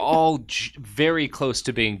we're all very close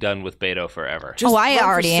to being done with Beto forever. I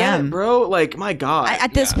already am. Bro, like, my God.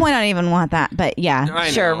 At this point, I don't even want that. But yeah,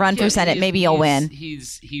 sure, run for Senate. Maybe you'll win. I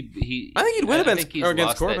think he'd win against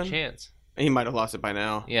Corbyn. Chance. He might have lost it by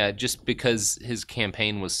now. Yeah, just because his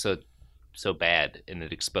campaign was so bad and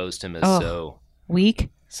it exposed him as so weak,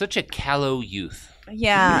 such a callow youth.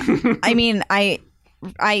 Yeah. I mean, I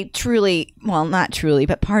truly, well, not truly,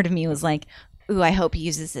 but part of me was like, ooh, I hope he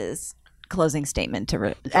uses his closing statement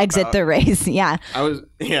to exit the race. Yeah. I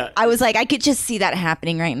was like, I could just see that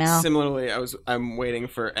happening right now. Similarly, I'm waiting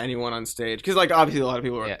for anyone on stage because like obviously a lot of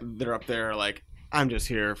people that are up there are like, I'm just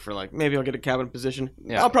here for like, maybe I'll get a cabinet position.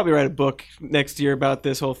 Yeah. I'll probably write a book next year about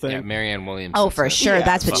this whole thing. Yeah, Marianne Williamson. Oh, for sure. Yeah,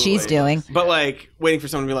 that's what she's doing. But like waiting for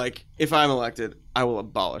someone to be like, if I'm elected, I will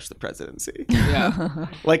abolish the presidency. Yeah.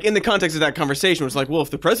 Like in the context of that conversation, it's like, well, if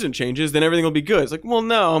the president changes, then everything will be good. It's like, well,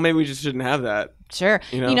 no, maybe we just shouldn't have that. Sure.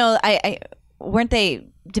 You know, I weren't they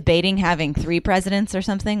debating having 3 presidents or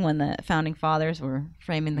something when the founding fathers were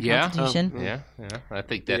framing the Constitution? Yeah. I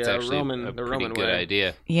think that's actually a pretty good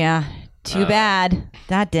idea. Yeah. Too bad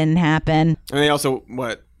that didn't happen. And they also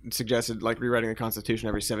suggested like rewriting the Constitution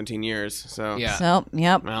every 17 years. So yeah. So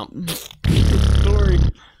yep. Well, story.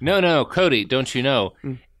 No, Cody, don't you know?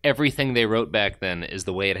 Everything they wrote back then is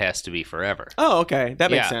the way it has to be forever. Oh, okay,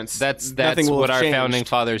 that makes sense. That's what our founding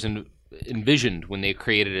fathers envisioned when they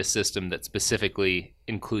created a system that specifically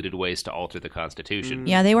included ways to alter the Constitution.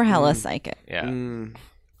 Yeah, they were hella psychic. Yeah.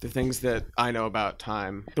 The things that I know about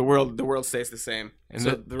time, the world stays the same, and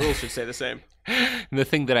so the rules should stay the same. And the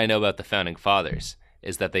thing that I know about the founding fathers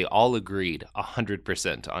is that they all agreed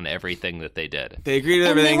 100% on everything that they did. They agreed with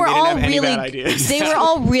everything. They didn't have any bad ideas. They were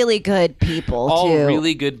all really good people, all too.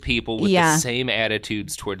 really good people with the same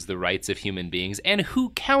attitudes towards the rights of human beings and who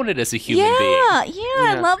counted as a human being. Yeah,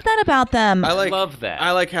 I love that about them. I love that. I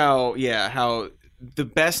like how the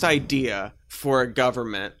best idea for a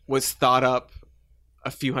government was thought up a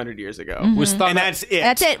few hundred years ago. Mm-hmm. That's it.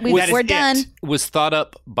 That's it. We're done. Was thought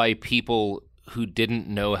up by people who didn't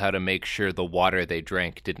know how to make sure the water they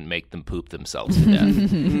drank didn't make them poop themselves to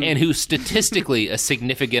death. And who statistically a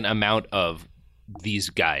significant amount of these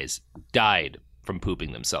guys died from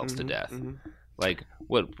pooping themselves to death. Like,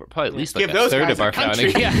 probably at least like a third of our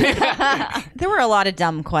founding. There were a lot of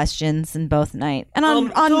dumb questions in both night. And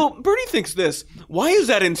so Bernie thinks this. Why is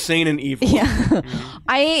that insane and evil? Yeah.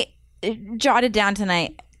 I jotted down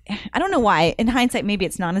tonight. I don't know why. In hindsight, maybe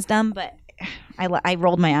it's not as dumb, but I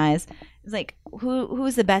rolled my eyes. It's like, who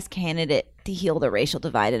is the best candidate to heal the racial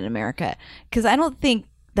divide in America? Because I don't think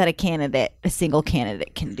that a single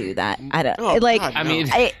candidate can do that. I don't.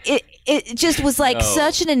 It just was like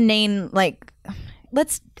such an inane like.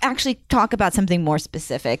 Let's actually talk about something more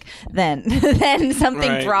specific than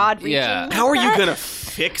something broad-reaching. Yeah. How are you going to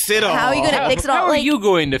fix it all? How are you going to fix it all? How are you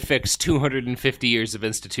going to fix 250 years of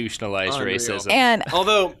institutionalized racism? And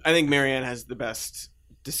although I think Marianne has the best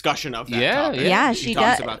discussion of that topic. Yeah, she does.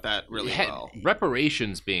 talks about that really well.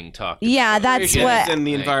 Reparations being talked about. Yeah, that's what... And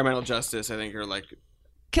the environmental justice, I think, are like...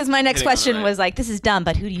 Because my next question was like, this is dumb,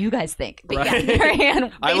 but who do you guys think? But yeah,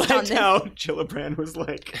 Marianne, I liked how Gillibrand was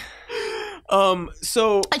like...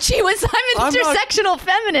 So she was. I'm an intersectional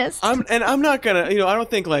feminist. I'm not gonna. I don't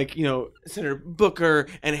think like Senator Booker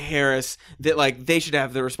and Harris that like they should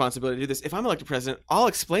have the responsibility to do this. If I'm elected president, I'll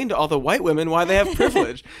explain to all the white women why they have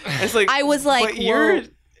privilege. And it's like I was like, but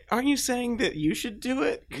aren't you saying that you should do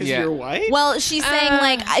it because you're white? Well, she's saying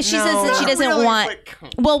like she says that she doesn't really want.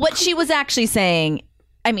 Well, what she was actually saying.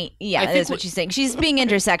 I mean, yeah, that is what she's saying. She's being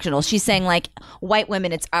intersectional. She's saying like white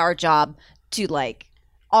women, it's our job to like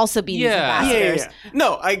also be these ambassadors. Yeah.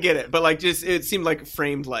 No, I get it, but like, just it seemed like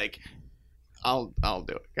framed like, I'll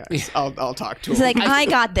do it, guys. I'll talk to him. It's like, I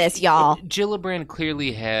got this, y'all. Gillibrand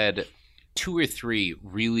clearly had 2 or 3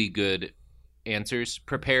 really good answers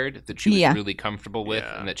prepared that she was really comfortable with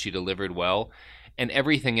and that she delivered well. And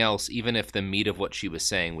everything else, even if the meat of what she was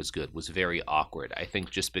saying was good, was very awkward. I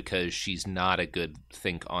think just because she's not a good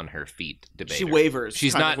think on her feet debater. She wavers.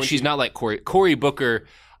 She's not like Cory Booker.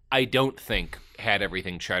 I don't think had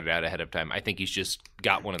everything charted out ahead of time. I think he's just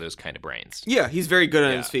got one of those kind of brains. Yeah, he's very good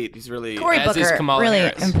on his feet. He's really Cory Booker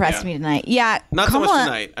really impressed me tonight. Yeah, not Kamala, so much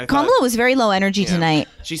tonight. Kamala was very low energy tonight.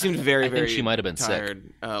 She seemed very, very. I think she might have been tired.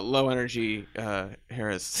 Sick. Low energy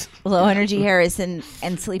Harris. Low energy Harris and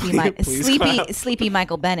sleepy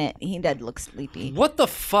Michael Bennett. He did look sleepy. What the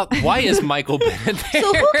fuck? Why is Michael Bennett there?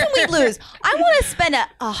 So who can we lose? I want to spend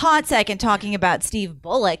a hot second talking about Steve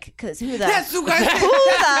Bullock because that's the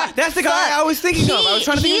guy I was thinking of. I was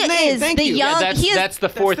trying to think of his name. Thank you. That's the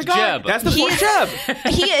fourth Jeb. That's the fourth Jeb.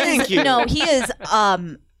 He is. Thank you. No, he is.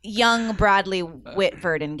 Young Bradley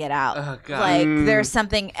Whitford in Get Out. Oh, God. Like there's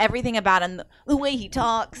something, everything about him, the way he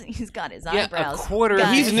talks, he's got his eyebrows.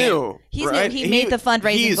 He's new. He's new. He made the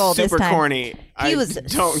fundraising goal this time. He's super corny. He was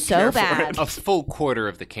so bad. A full quarter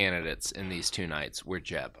of the candidates in these 2 nights were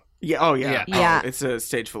Jeb. Yeah. Oh yeah. Yeah. Oh, it's a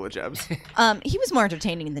stage full of Jebs. He was more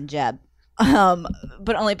entertaining than Jeb.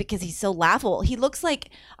 But only because he's so laughable. He looks like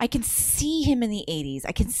I can see him in the 80s.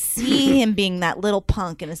 I can see him being that little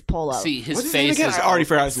punk in his polo. See, his face is I already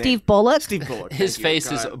forgot his name. Steve Bullock? Steve Bullock. His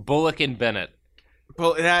face is Bullock and Bennett.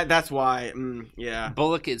 Well, that's why. Yeah.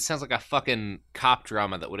 Bullock, it sounds like a fucking cop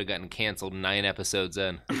drama that would have gotten canceled 9 episodes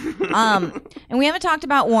in. And we haven't talked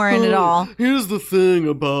about Warren at all. Here's the thing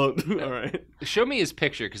about... All right. Show me his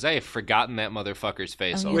picture, because I have forgotten that motherfucker's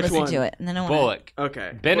face. Which one? To it, and then Bullock.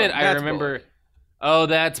 Okay. Bennett, I remember... Bullock. Oh,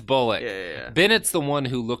 that's Bullock. Yeah. Bennett's the one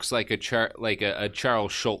who looks like a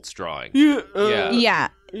Charles Schultz drawing. Yeah.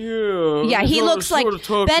 He looks like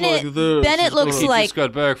Bennett. Bennett looks like he just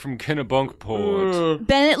got back from Kennebunkport.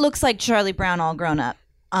 Bennett looks like Charlie Brown all grown up.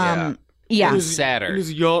 Sadder. In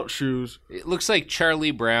his yacht shoes. It looks like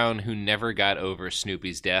Charlie Brown who never got over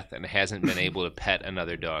Snoopy's death and hasn't been able to pet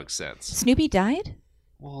another dog since. Snoopy died?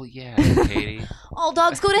 Well, yeah, Katie. All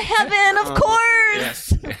dogs go to heaven, of course.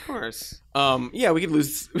 Yes, of course. We could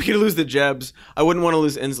lose the Jebs. I wouldn't want to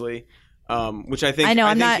lose Inslee, which I think.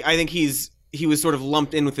 I think he was sort of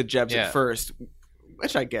lumped in with the Jebs at first,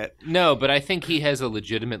 which I get. No, but I think he has a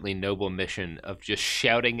legitimately noble mission of just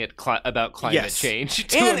shouting about climate change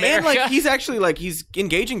to America. And like he's actually like he's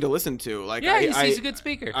engaging to listen to. Like he's a good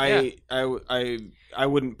speaker. I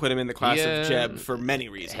wouldn't put him in the class of Jeb for many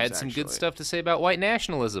reasons. Had some good stuff to say about white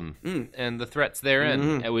nationalism and the threats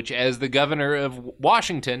therein, which, as the governor of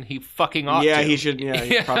Washington, he fucking ought to. Yeah, he should. Yeah,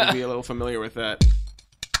 he'd probably be a little familiar with that.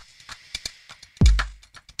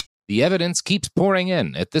 The evidence keeps pouring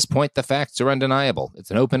in. At this point, the facts are undeniable. It's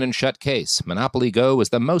an open and shut case. Monopoly Go is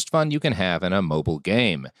the most fun you can have in a mobile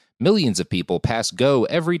game. Millions of people pass Go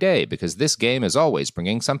every day because this game is always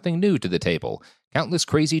bringing something new to the table. Countless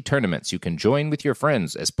crazy tournaments you can join with your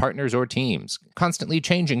friends as partners or teams. Constantly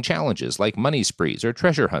changing challenges like money sprees or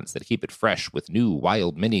treasure hunts that keep it fresh with new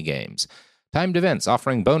wild mini-games. Timed events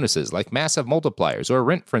offering bonuses like massive multipliers or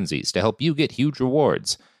rent frenzies to help you get huge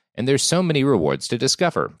rewards. And there's so many rewards to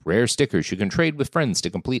discover. Rare stickers you can trade with friends to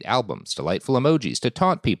complete albums, delightful emojis to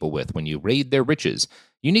taunt people with when you raid their riches,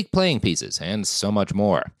 unique playing pieces, and so much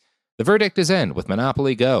more. The verdict is in with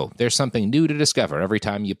Monopoly Go. There's something new to discover every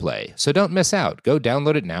time you play. So don't miss out. Go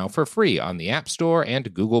download it now for free on the App Store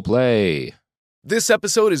and Google Play. This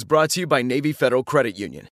episode is brought to you by Navy Federal Credit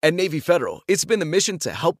Union. At Navy Federal, it's been the mission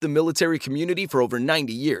to help the military community for over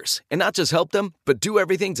 90 years. And not just help them, but do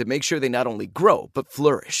everything to make sure they not only grow, but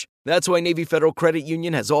flourish. That's why Navy Federal Credit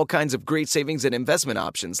Union has all kinds of great savings and investment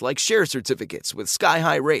options like share certificates with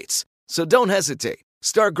sky-high rates. So don't hesitate.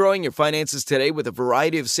 Start growing your finances today with a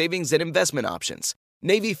variety of savings and investment options.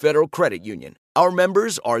 Navy Federal Credit Union. Our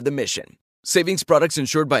members are the mission. Savings products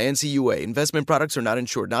insured by NCUA. Investment products are not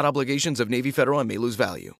insured, not obligations of Navy Federal and may lose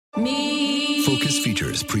value. Focus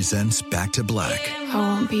Features presents Back to Black. I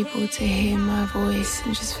want people to hear my voice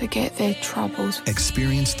and just forget their troubles.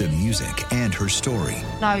 Experience the music and her story.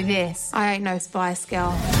 Know this, I ain't no Spice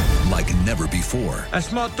Girl. Like never before.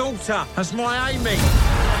 That's my daughter. That's my Amy.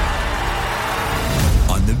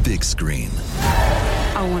 On the big screen.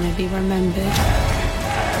 I want to be remembered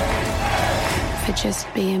for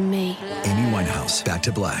just being me. Amy Winehouse, Back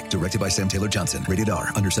to Black, directed by Sam Taylor Johnson. Rated R,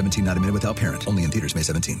 under 17, not a minute without parent. Only in theaters May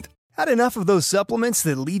 17th. Had enough of those supplements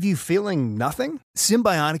that leave you feeling nothing?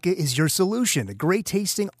 Symbiotica is your solution to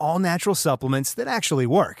great-tasting, all-natural supplements that actually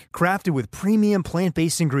work. Crafted with premium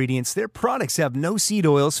plant-based ingredients, their products have no seed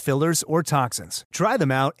oils, fillers, or toxins. Try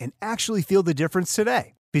them out and actually feel the difference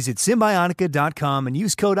today. Visit Symbiotica.com and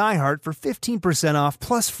use code IHEART for 15% off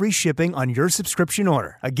plus free shipping on your subscription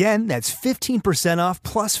order. Again, that's 15% off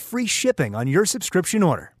plus free shipping on your subscription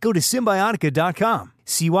order. Go to Symbiotica.com,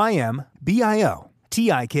 CYMBIOTIKA.com.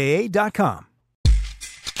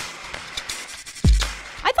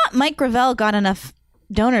 I thought Mike Gravel got enough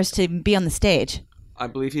donors to be on the stage. I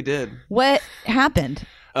believe he did. What happened?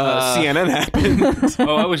 CNN happened.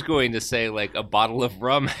 Oh, I was going to say like a bottle of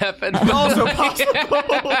rum happened. Also possible.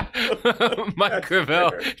 Mike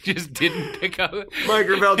Gravel just didn't pick up. Mike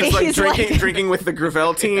Gravel just like drinking with the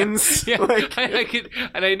Gravel teens. Yeah,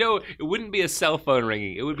 I know it wouldn't be a cell phone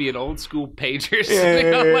ringing. It would be an old school pager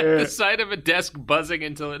sitting on like the side of a desk buzzing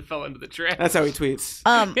until it fell into the trash. That's how he tweets.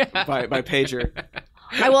 By pager.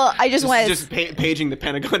 I just paging the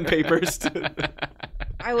Pentagon Papers.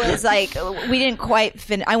 I was like, we didn't quite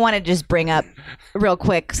finish. I want to just bring up real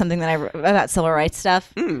quick something that I wrote about civil rights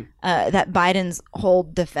stuff. That Biden's whole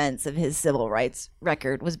defense of his civil rights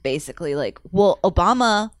record was basically like, well,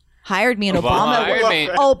 Obama hired me and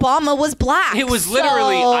Obama was black. It was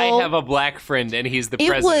literally, I have a black friend and he's the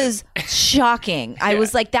president. It was shocking. I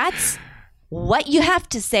was like, that's what you have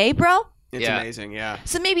to say, bro? It's amazing, yeah.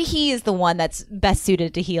 So maybe he is the one that's best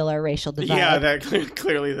suited to heal our racial divide. Yeah, that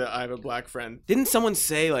clearly that I have a black friend. Didn't someone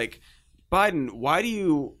say, like, Biden, why do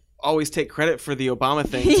you always take credit for the Obama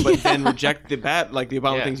things, but then reject the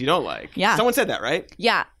Obama things you don't like? Yeah. Someone said that, right?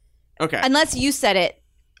 Yeah. Okay. Unless you said it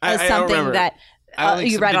as something that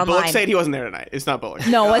you read online. Bullock said he wasn't there tonight. It's not Bullock.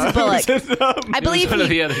 No, it wasn't Bullock. I believe one of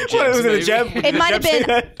the other it might have been.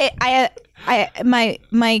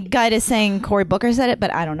 My gut is saying Cory Booker said it,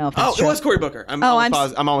 but I don't know if that's true. It was Cory Booker. I'm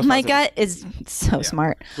almost positive. My gut is so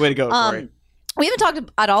smart. Way to go, Cory. We haven't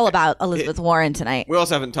talked at all about Elizabeth Warren tonight. We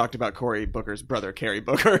also haven't talked about Cory Booker's brother, Kerry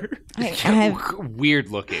Booker. Weird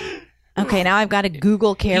looking. Okay, now I've got to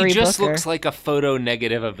Google Kerry Booker. He just looks like a photo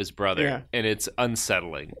negative of his brother, and it's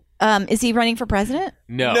unsettling. Is he running for president?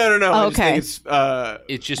 No. No. Oh, okay. It's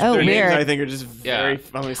just their weird. names, I think, are just very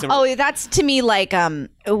similar. Oh, that's to me like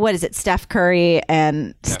what is it? Steph Curry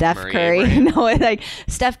and Steph Curry. No, like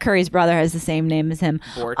Steph Curry's brother has the same name as him.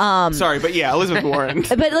 Sorry, but yeah, Elizabeth Warren.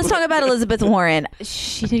 But let's talk about Elizabeth Warren.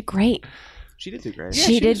 She did great. She did do great. Yeah,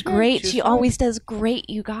 she did great. She always does great,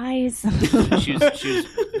 you guys. She was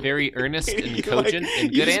very earnest and cogent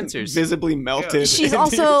and good answers. Visibly melted. She's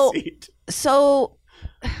also so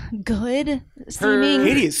good seeming.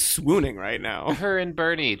 Katie is swooning right now. Her and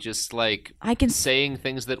Bernie just like saying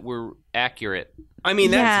things that were accurate. I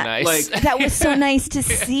mean, that's nice. Like, that was so nice to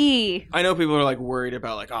see. I know people are like worried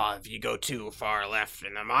about like, if you go too far left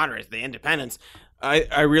in the moderates, the independents.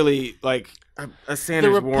 I really like a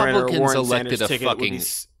Sanders Warren or Warren elected Sanders a ticket fucking would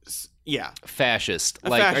be, fascist. A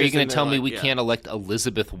like, fascist, are you going to tell me like, we can't elect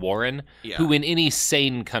Elizabeth Warren, who in any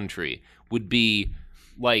sane country would be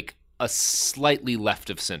like a slightly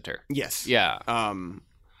left of center? Yes. Yeah.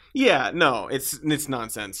 Yeah. No, it's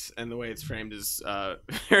nonsense, and the way it's framed is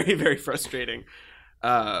very, very frustrating.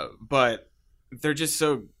 But they're just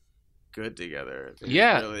so good together.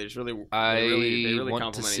 I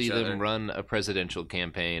want to see them run a presidential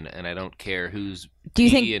campaign, and I don't care who's Do you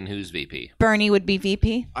think and who's VP. Bernie would be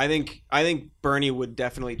VP? I think Bernie would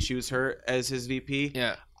definitely choose her as his VP.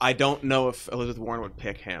 Yeah. I don't know if Elizabeth Warren would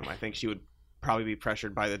pick him. I think she would probably be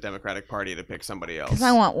pressured by the Democratic Party to pick somebody else. Because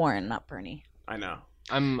I want Warren, not Bernie. I know.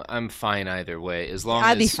 I'm fine either way, as long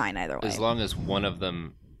I'd be fine either way. As long as one of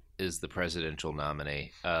them is the presidential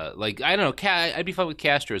nominee. Like, I don't know, I'd be fine with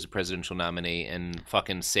Castro as a presidential nominee and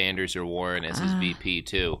fucking Sanders or Warren as his VP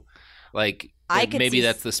too. Like, maybe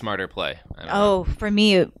that's the smarter play. I don't know. For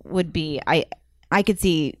me it would be I could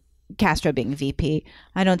see Castro being VP.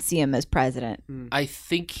 I don't see him as president. I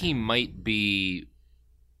think he might be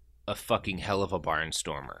a fucking hell of a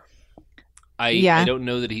barnstormer. I don't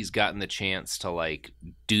know that he's gotten the chance to like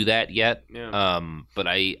do that yet. Yeah. But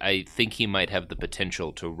I think he might have the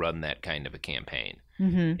potential to run that kind of a campaign.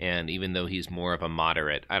 Mm-hmm. And even though he's more of a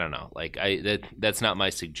moderate, I don't know. Like that's not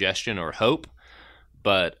my suggestion or hope,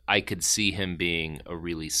 but I could see him being a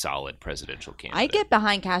really solid presidential candidate. I get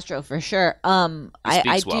behind Castro for sure.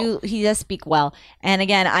 He does speak well. And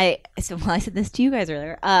again, I said this to you guys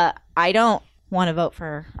earlier. I don't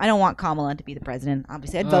want Kamala to be the president.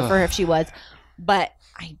 Obviously, I'd vote for her if she was. But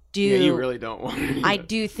I do. Yeah, you really don't want her. I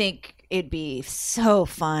do think it'd be so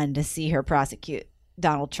fun to see her prosecute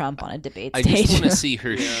Donald Trump on a debate I stage. just want to see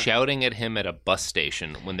her shouting at him at a bus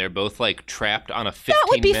station when they're both like trapped on a 15-minute That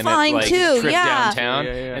would be fine, like too, trip yeah. downtown,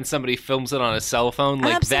 and somebody films it on a cell phone.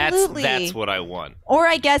 Like Absolutely. that's what I want. Or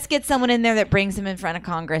I guess get someone in there that brings him in front of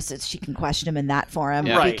Congress so she can question him in that forum.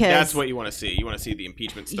 Right, Because, that's what you want to see. You want to see the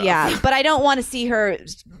impeachment stuff. yeah, but I don't want to see her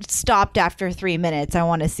stopped after 3 minutes. I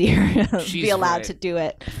want to see her be She's allowed to do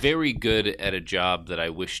it. Very good at a job that I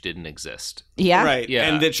wish didn't exist. Yeah. Right. Yeah.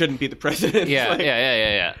 And that shouldn't be the president. Yeah, Like,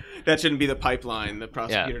 yeah. That shouldn't be the pipeline, the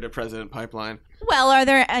prosecutor to president pipeline. Well, are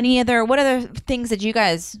there what other things that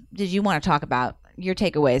did you want to talk about? Your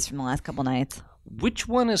takeaways from the last couple nights? Which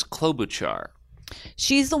one is Klobuchar?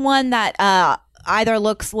 She's the one that either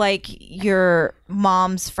looks like your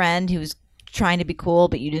mom's friend who's trying to be cool,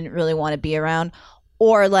 but you didn't really want to be around,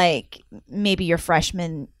 or like maybe your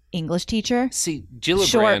freshman English teacher. See, Gillibrand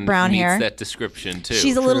short brown meets hair. that description too.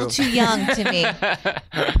 She's a little too young to me.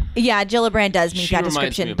 Yeah, Gillibrand does meet She that reminds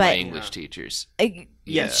description, me of but my English teachers.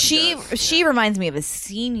 Yes, she reminds me of a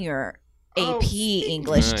senior AP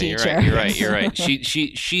English teacher. You're right.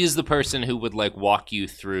 She is the person who would like walk you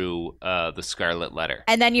through the Scarlet Letter.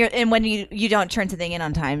 And then when you don't turn something in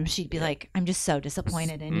on time, she'd be like, "I'm just so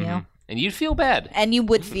disappointed in you," and you'd feel bad. and you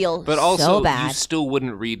would feel But also, so bad. you still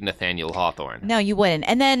wouldn't read Nathaniel Hawthorne. No, you wouldn't.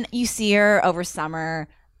 And then you see her over summer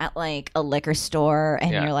at like a liquor store,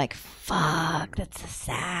 and Yeah. you're like, "Fuck, that's so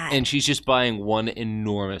sad." And she's just buying one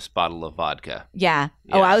enormous bottle of vodka. Yeah.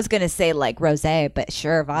 Oh, I was gonna say like rosé, but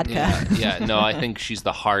sure, vodka. Yeah, no, I think she's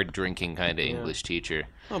the hard drinking kind of English teacher.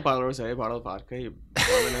 A bottle of rosé, a bottle of vodka, you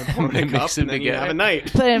pour it in a cup, Mix it and then you together. have a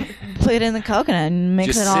night. Put it in the coconut and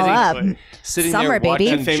mix Just it all up. Sitting Summer, there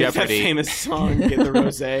watching baby. That Jeopardy. famous song, get the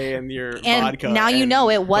rosé and your And vodka. now you know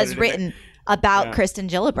it was put in written about Yeah. Kristen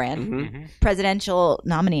Gillibrand, Mm-hmm. presidential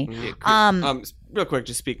nominee. Real quick,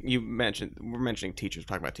 just speak. We're mentioning teachers,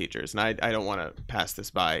 talking about teachers, and I don't want to pass this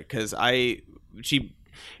by because she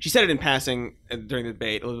said it in passing during the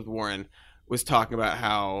debate. Elizabeth Warren was talking about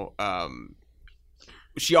how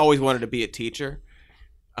she always wanted to be a teacher,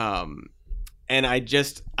 and I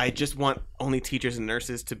just want only teachers and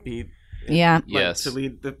nurses to be to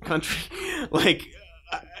lead the country, like.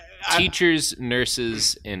 Teachers,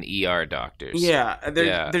 nurses, and ER doctors. Yeah,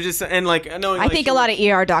 they're just and like knowing. I think a lot of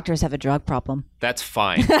ER doctors have a drug problem. That's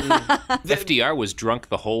fine. FDR was drunk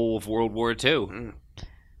the whole of World War II.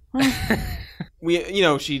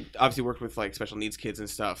 She obviously worked with like special needs kids and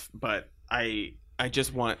stuff, but I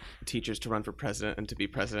just want teachers to run for president and to be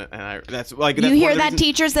president, and that's like You hear that,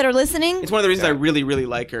 teachers that are listening? It's one of the reasons I really, really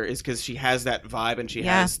like her is because she has that vibe and she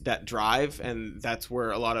has that drive, and that's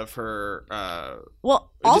where a lot of her a lot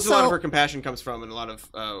of her compassion comes from, and a lot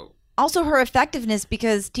of also her effectiveness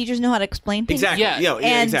because teachers know how to explain things. Exactly. Yeah,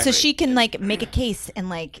 and exactly. so she can like make a case and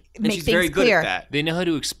like make she's things very good clear. at that. They know how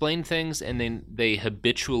to explain things, and they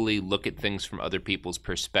habitually look at things from other people's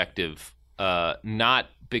perspective, not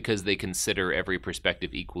because they consider every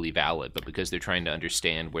perspective equally valid, but because they're trying to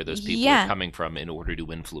understand where those people are coming from in order to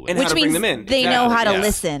influence. And which how to means bring them in. they know how to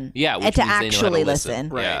listen. Yeah, which and to means they know how to actually listen.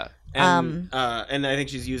 Right. Yeah. And I think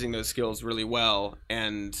she's using those skills really well.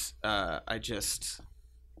 And I just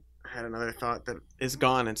had another thought that is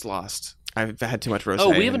gone. It's lost. I've had too much rosé.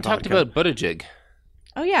 Oh, we haven't talked about Buttigieg.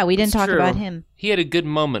 Oh yeah, we didn't talk true. about him. He had a good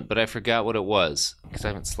moment, but I forgot what it was because I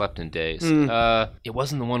haven't slept in days. It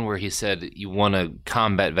wasn't the one where he said you want a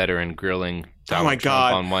combat veteran grilling Donald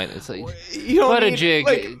Trump on white. It's like,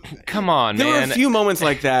 Buttigieg, come on, there man. There were a few moments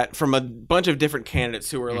like that from a bunch of different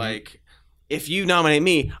candidates who were like, if you nominate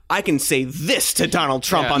me, I can say this to Donald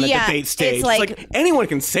Trump on the debate stage. It's It's like- like anyone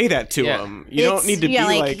can say that to him. You don't need to be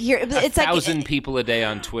like it's like 1,000 people a day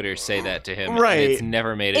on Twitter say that to him. Right. And it's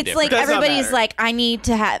never made a it's difference. like everybody's like, I need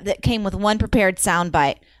to have that came with one prepared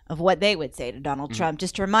soundbite of what they would say to Donald Trump,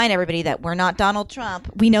 just to remind everybody that we're not Donald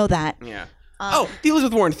Trump. We know that. Yeah. The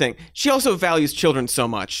Elizabeth Warren thing. She also values children so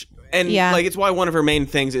much. And like it's why one of her main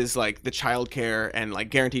things is like the child care and like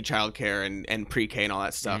guaranteed child care and pre-K and all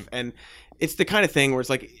that stuff. And it's the kind of thing where it's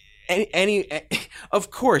like of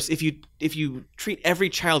course, if you treat every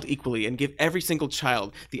child equally and give every single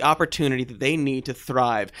child the opportunity that they need to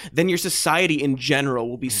thrive, then your society in general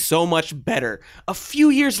will be so much better a few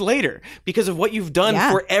years later because of what you've done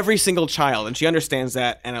for every single child. And she understands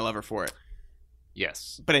that, and I love her for it.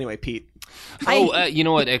 Yes. But anyway, Pete. You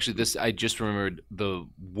know what? Actually, I just remembered the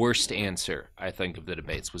worst answer, I think, of the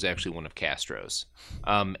debates was actually one of Castro's.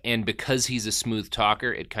 And because he's a smooth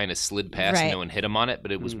talker, it kind of slid past and no one hit him on it.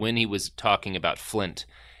 But it was when he was talking about Flint.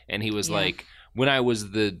 And he was like, when I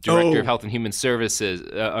was the director of Health and Human Services,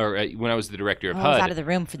 or when I was the director of HUD, I was out of the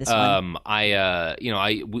room for this one.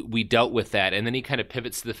 We dealt with that, and then he kind of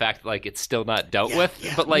pivots to the fact that like it's still not dealt with,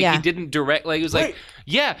 but like he didn't direct. Like he was like,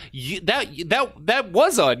 that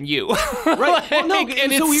was on you, right? Like, no,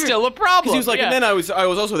 and it's still a problem. He was like, and then I was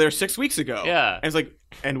also there 6 weeks ago. Yeah, and it's like,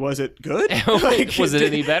 and was it good? Was it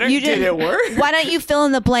any better? You did it work? Why don't you fill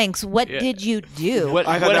in the blanks? What did you do? What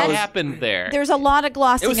happened there? There's a lot of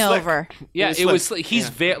glossing over. Yeah, it was like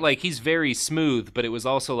he's very smooth, but it was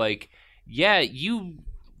also like, yeah, you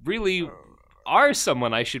really are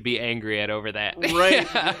someone I should be angry at over that.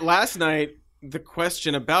 Right. Last night, the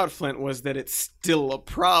question about Flint was that it's still a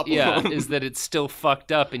problem. Yeah, is that it's still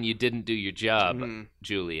fucked up and you didn't do your job,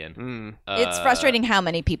 Julian. It's frustrating how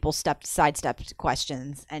many people sidestepped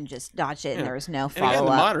questions and just dodged it, and there was no follow-up. And again,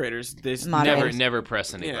 the moderators, never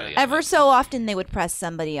press anybody. Ever so often, they would press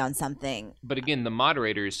somebody on something. But again, the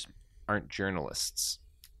moderators aren't journalists.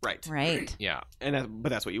 Right. Yeah. But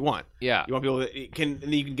that's what you want. Yeah. You want people that you can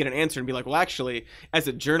get an answer and be like, well, actually, as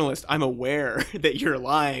a journalist, I'm aware that you're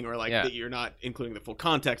lying or like that you're not including the full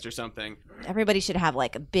context or something. Everybody should have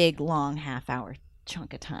like a big, long half-hour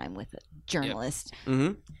chunk of time with a journalist. Yep.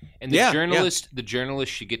 Mm-hmm. And the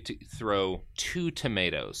journalist should get to throw 2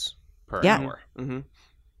 tomatoes per hour. Mm-hmm.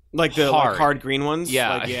 Like the hard green ones?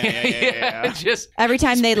 Yeah. Like, yeah. Just every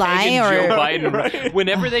time they lie or Joe Biden,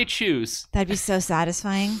 whenever they choose. That'd be so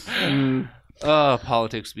satisfying. Oh,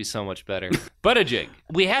 politics would be so much better. Buttigieg.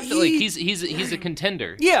 We have to he's a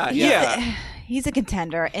contender. Yeah. He's a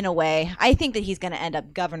contender in a way. I think that he's going to end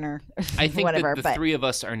up governor. I think that the three of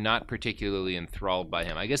us are not particularly enthralled by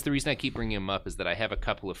him. I guess the reason I keep bringing him up is that I have a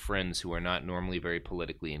couple of friends who are not normally very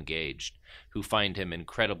politically engaged who find him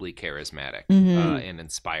incredibly charismatic and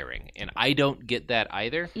inspiring. And I don't get that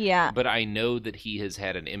either. Yeah. But I know that he has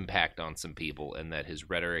had an impact on some people and that his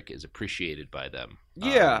rhetoric is appreciated by them.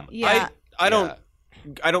 Yeah. I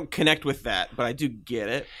don't connect with that, but I do get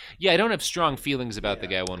it. Yeah, I don't have strong feelings about the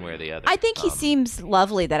guy one way or the other. I think he seems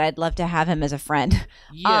lovely that I'd love to have him as a friend.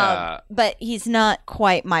 Yeah. But he's not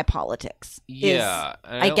quite my politics. Yeah.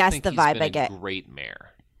 I guess the vibe I get. Great mayor.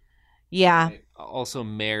 Yeah. Also,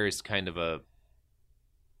 mayor is kind of a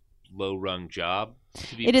low-rung job.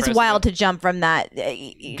 It is wild to jump from that.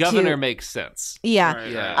 Governor makes sense. Yeah.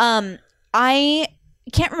 Right. I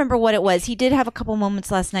can't remember what it was. He did have a couple moments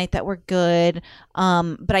last night that were good,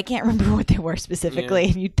 but I can't remember what they were specifically.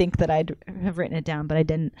 Yeah. You'd think that I'd have written it down, but I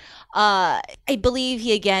didn't. I believe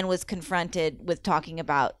he again was confronted with talking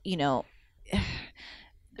about,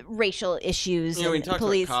 racial issues when he and talks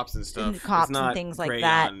police, about cops and stuff, cops it's not and things like great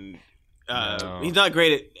that. He's not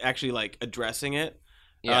great at actually like addressing it.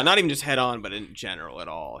 Yeah. Not even just head on, but in general at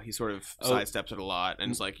all. He sort of sidesteps it a lot,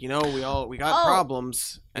 and it's like, we got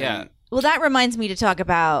problems. And Well, that reminds me to talk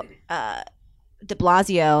about De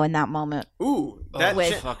Blasio in that moment. Ooh,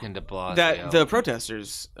 fucking De Blasio. The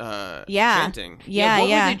protesters chanting. What were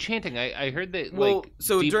they chanting? I heard that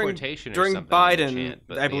deportation during or something. Biden,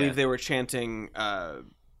 I believe they were chanting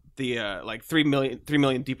the 3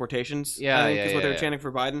 million deportations. I think is what they were chanting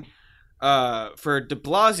for Biden. For De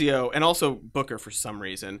Blasio and also Booker for some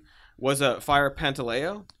reason was Fire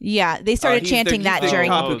Pantaleo. Yeah, they started chanting that during.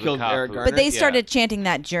 Cop who killed Eric Garner. But they started chanting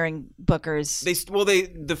that during Booker's.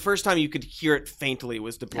 The first time you could hear it faintly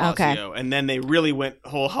was De Blasio, and then they really went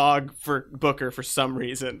whole hog for Booker for some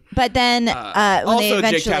reason. But then also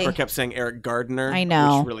Jake Tapper kept saying Eric Gardner. I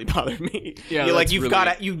know, which really bothered me. Yeah, you've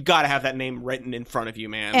got to have that name written in front of you,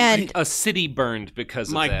 man. And a city burned because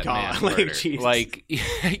of that man murder. Like,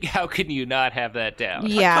 how can you not have that down?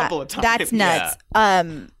 Yeah, a couple of times. That's nuts.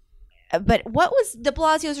 Yeah. But what was De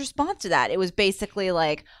Blasio's response to that? It was basically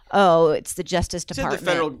like, "Oh, it's the Justice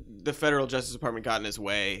Department." The federal Justice Department got in his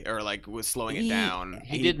way, or like was slowing it down.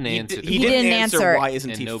 He didn't answer. He didn't answer. Why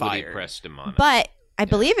isn't he nobody fired? Pressed him on it. But I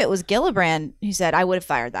believe it was Gillibrand who said, "I would have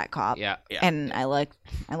fired that cop." Yeah. And I like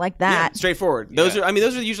that. Yeah, straightforward. Those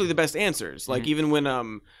are usually the best answers. Like even when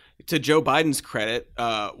to Joe Biden's credit,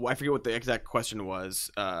 I forget what the exact question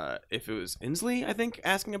was. If it was Inslee, I think,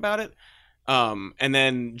 asking about it. And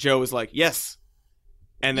then Joe was like, "Yes,"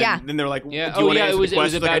 and then they're like, "Do you want to answer the question?" It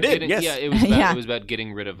was about like, I did. Getting, yes. Yeah, it was about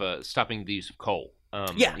getting rid of stopping the use of coal. No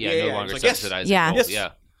longer subsidizing coal. Yes. Yeah,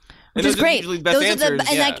 which is great. Those are the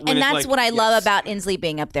best answers. And that's what I love about Inslee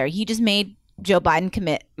being up there. He just made Joe Biden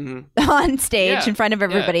commit on stage in front of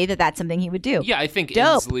everybody that's something he would do. Yeah, I think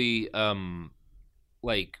Inslee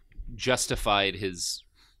justified his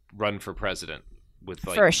run for president with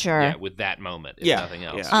for sure with that moment, if nothing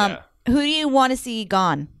else. Who do you want to see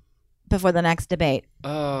gone before the next debate?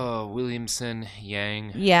 Oh, Williamson,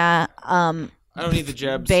 Yang. Yeah. I don't need the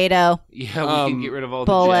Jebs. Beto. Yeah, we can get rid of all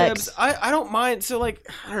the Bullock. Jebs. I don't mind. So like,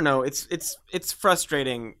 I don't know. It's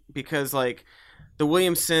frustrating because like the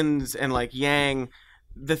Williamsons and like Yang,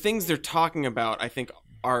 the things they're talking about, I think,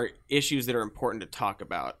 are issues that are important to talk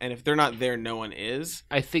about. And if they're not there, no one is.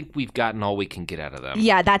 I think we've gotten all we can get out of them.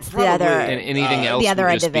 Yeah, that's Probably. the other. And anything else the other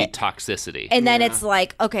would end just of be it. toxicity. And then it's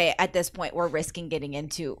like, okay, at this point, we're risking getting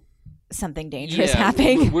into something dangerous Yeah,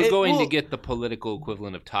 happening. We're going to get the political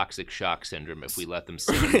equivalent of toxic shock syndrome if we let them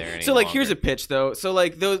sit in there any So like, longer. here's a pitch though. So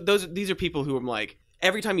like, these are people who I'm like,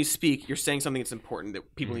 every time you speak, you're saying something that's important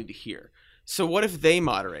that people need to hear. So what if they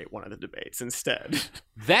moderate one of the debates instead?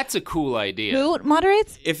 That's a cool idea. Who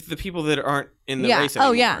moderates? If the people that aren't in the Yeah. race anymore.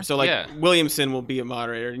 Oh, yeah. So like Yeah. Williamson will be a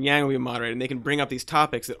moderator and Yang will be a moderator, and they can bring up these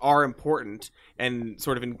topics that are important and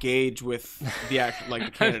sort of engage with the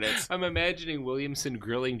the candidates. I'm imagining Williamson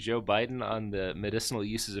grilling Joe Biden on the medicinal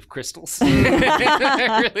uses of crystals.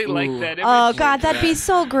 I really like that image. Oh God, that'd be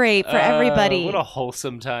so great for everybody. What a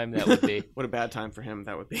wholesome time that would be. What a bad time for him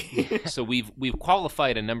that would be. So we've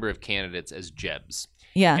qualified a number of candidates as Jebs.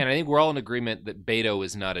 Yeah. And I think we're all in agreement that Beto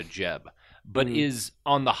is not a Jeb, but is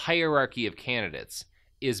on the hierarchy of candidates.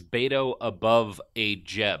 Is Beto above a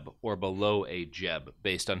Jeb or below a Jeb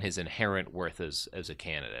based on his inherent worth as a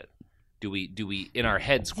candidate? Do we in our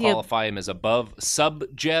heads qualify him as above sub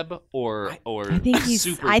Jeb or I think he's.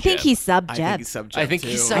 super I think Jeb? he's sub I Jeb. think he's sub Jeb. I think too.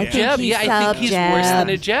 he's sub I think Jeb. he's Yeah, I think he's sub worse than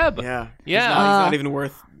a Jeb. Jeb. Yeah. Yeah. He's not even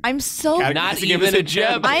worth. I'm so. Not Give even us a a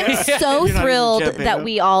Jeb. Jeb. I'm so You're not even thrilled Jeb, that Beto.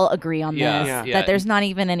 we all agree on Yeah, this. yeah. That there's not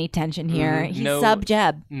even any tension here. He's No- sub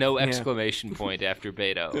Jeb. No exclamation point after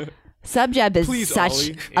Beto. Sub Jeb is Please, such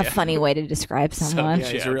Ollie. a funny way to describe someone. Yeah,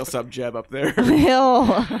 he's a real sub Jeb up there. Ew.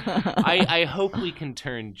 I hope we can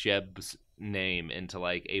turn Jeb's name into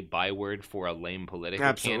like a byword for a lame political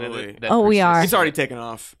Absolutely. candidate. that Oh, we persists. are. He's already taken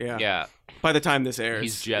off. Yeah. Yeah. By the time this airs,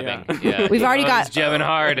 He's jebbing. Yeah. Yeah. We've already got- He's jebbing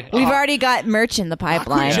hard. We've already got merch in the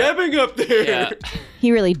pipeline. Jebbing up there. Yeah.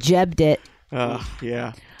 He really jebbed it.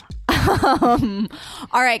 Yeah.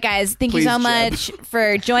 All right, guys. Thank you Please, so Jeb. much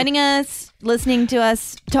for joining us, listening to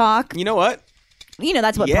us talk. You know what? You know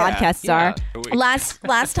that's what Yeah. podcasts Yeah. are. Last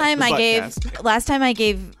time I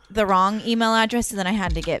gave the wrong email address, and then I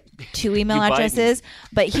had to get 2 email You Bidened. addresses.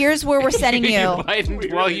 But here's where we're sending you.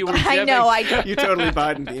 Bidened while you were I know. You totally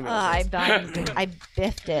Biden the email. I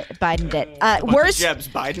biffed it. Bidened it. Worst Jeb's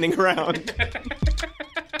Bidening around.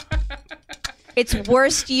 It's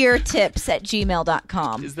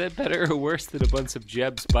worstyeartips@gmail.com. Is that better or worse than a bunch of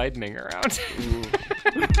Jebs Bidening around?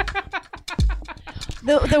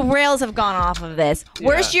 The rails have gone off of this.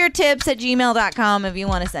 Worstyeartips@gmail.com if you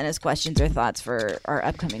want to send us questions or thoughts for our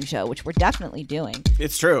upcoming show, which we're definitely doing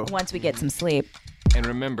It's true. once we get some sleep. And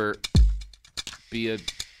remember, be a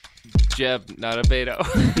Jeb, not a Beto.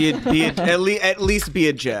 At least be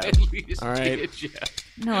a Jeb. At least All right. be a Jeb.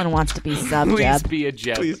 No one wants to be sub Please Jeb. be a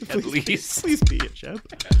Jeb, Please, at please, least. please be a Jeb.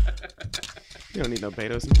 You don't need no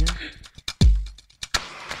Betos in here.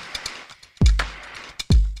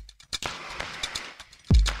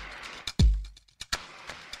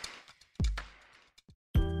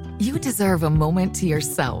 You deserve a moment to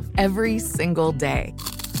yourself every single day.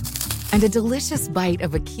 And a delicious bite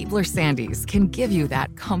of a Keebler Sandies can give you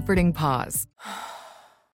that comforting pause.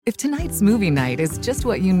 If tonight's movie night is just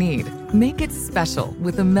what you need, make it special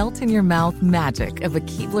with the melt-in-your-mouth magic of a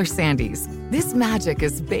Keebler Sandies. This magic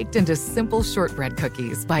is baked into simple shortbread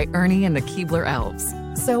cookies by Ernie and the Keebler Elves.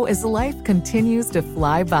 So as life continues to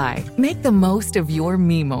fly by, make the most of your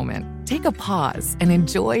me moment. Take a pause and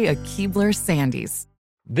enjoy a Keebler Sandies.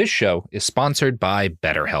 This show is sponsored by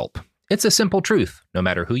BetterHelp. It's a simple truth. No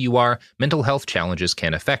matter who you are, mental health challenges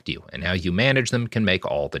can affect you, and how you manage them can make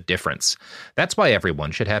all the difference. That's why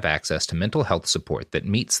everyone should have access to mental health support that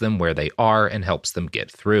meets them where they are and helps them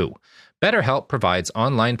get through. BetterHelp provides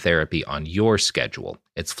online therapy on your schedule.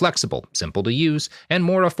 It's flexible, simple to use, and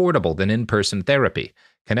more affordable than in-person therapy.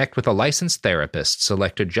 Connect with a licensed therapist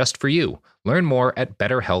selected just for you. Learn more at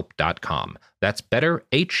BetterHelp.com. That's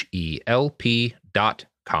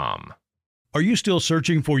BetterHelp.com. Are you still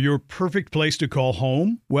searching for your perfect place to call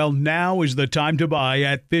home? Well, now is the time to buy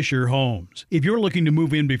at Fisher Homes. If you're looking to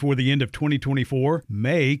move in before the end of 2024,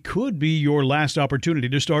 May could be your last opportunity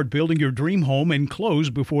to start building your dream home and close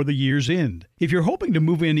before the year's end. If you're hoping to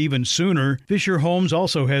move in even sooner, Fisher Homes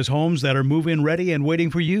also has homes that are move-in ready and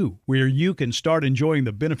waiting for you, where you can start enjoying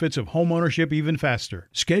the benefits of homeownership even faster.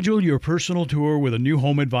 Schedule your personal tour with a new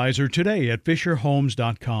home advisor today at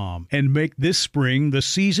FisherHomes.com and make this spring the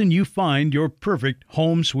season you find your perfect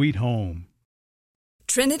home sweet home.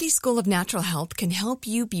 Trinity School of Natural Health can help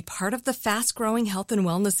you be part of the fast-growing health and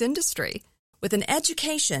wellness industry. With an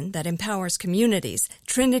education that empowers communities,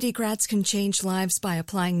 Trinity grads can change lives by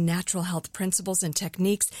applying natural health principles and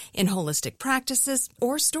techniques in holistic practices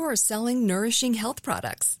or stores selling nourishing health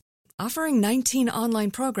products. Offering 19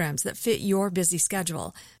 online programs that fit your busy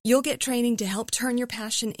schedule, you'll get training to help turn your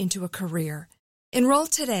passion into a career. Enroll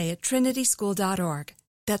today at trinityschool.org.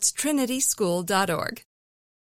 That's trinityschool.org.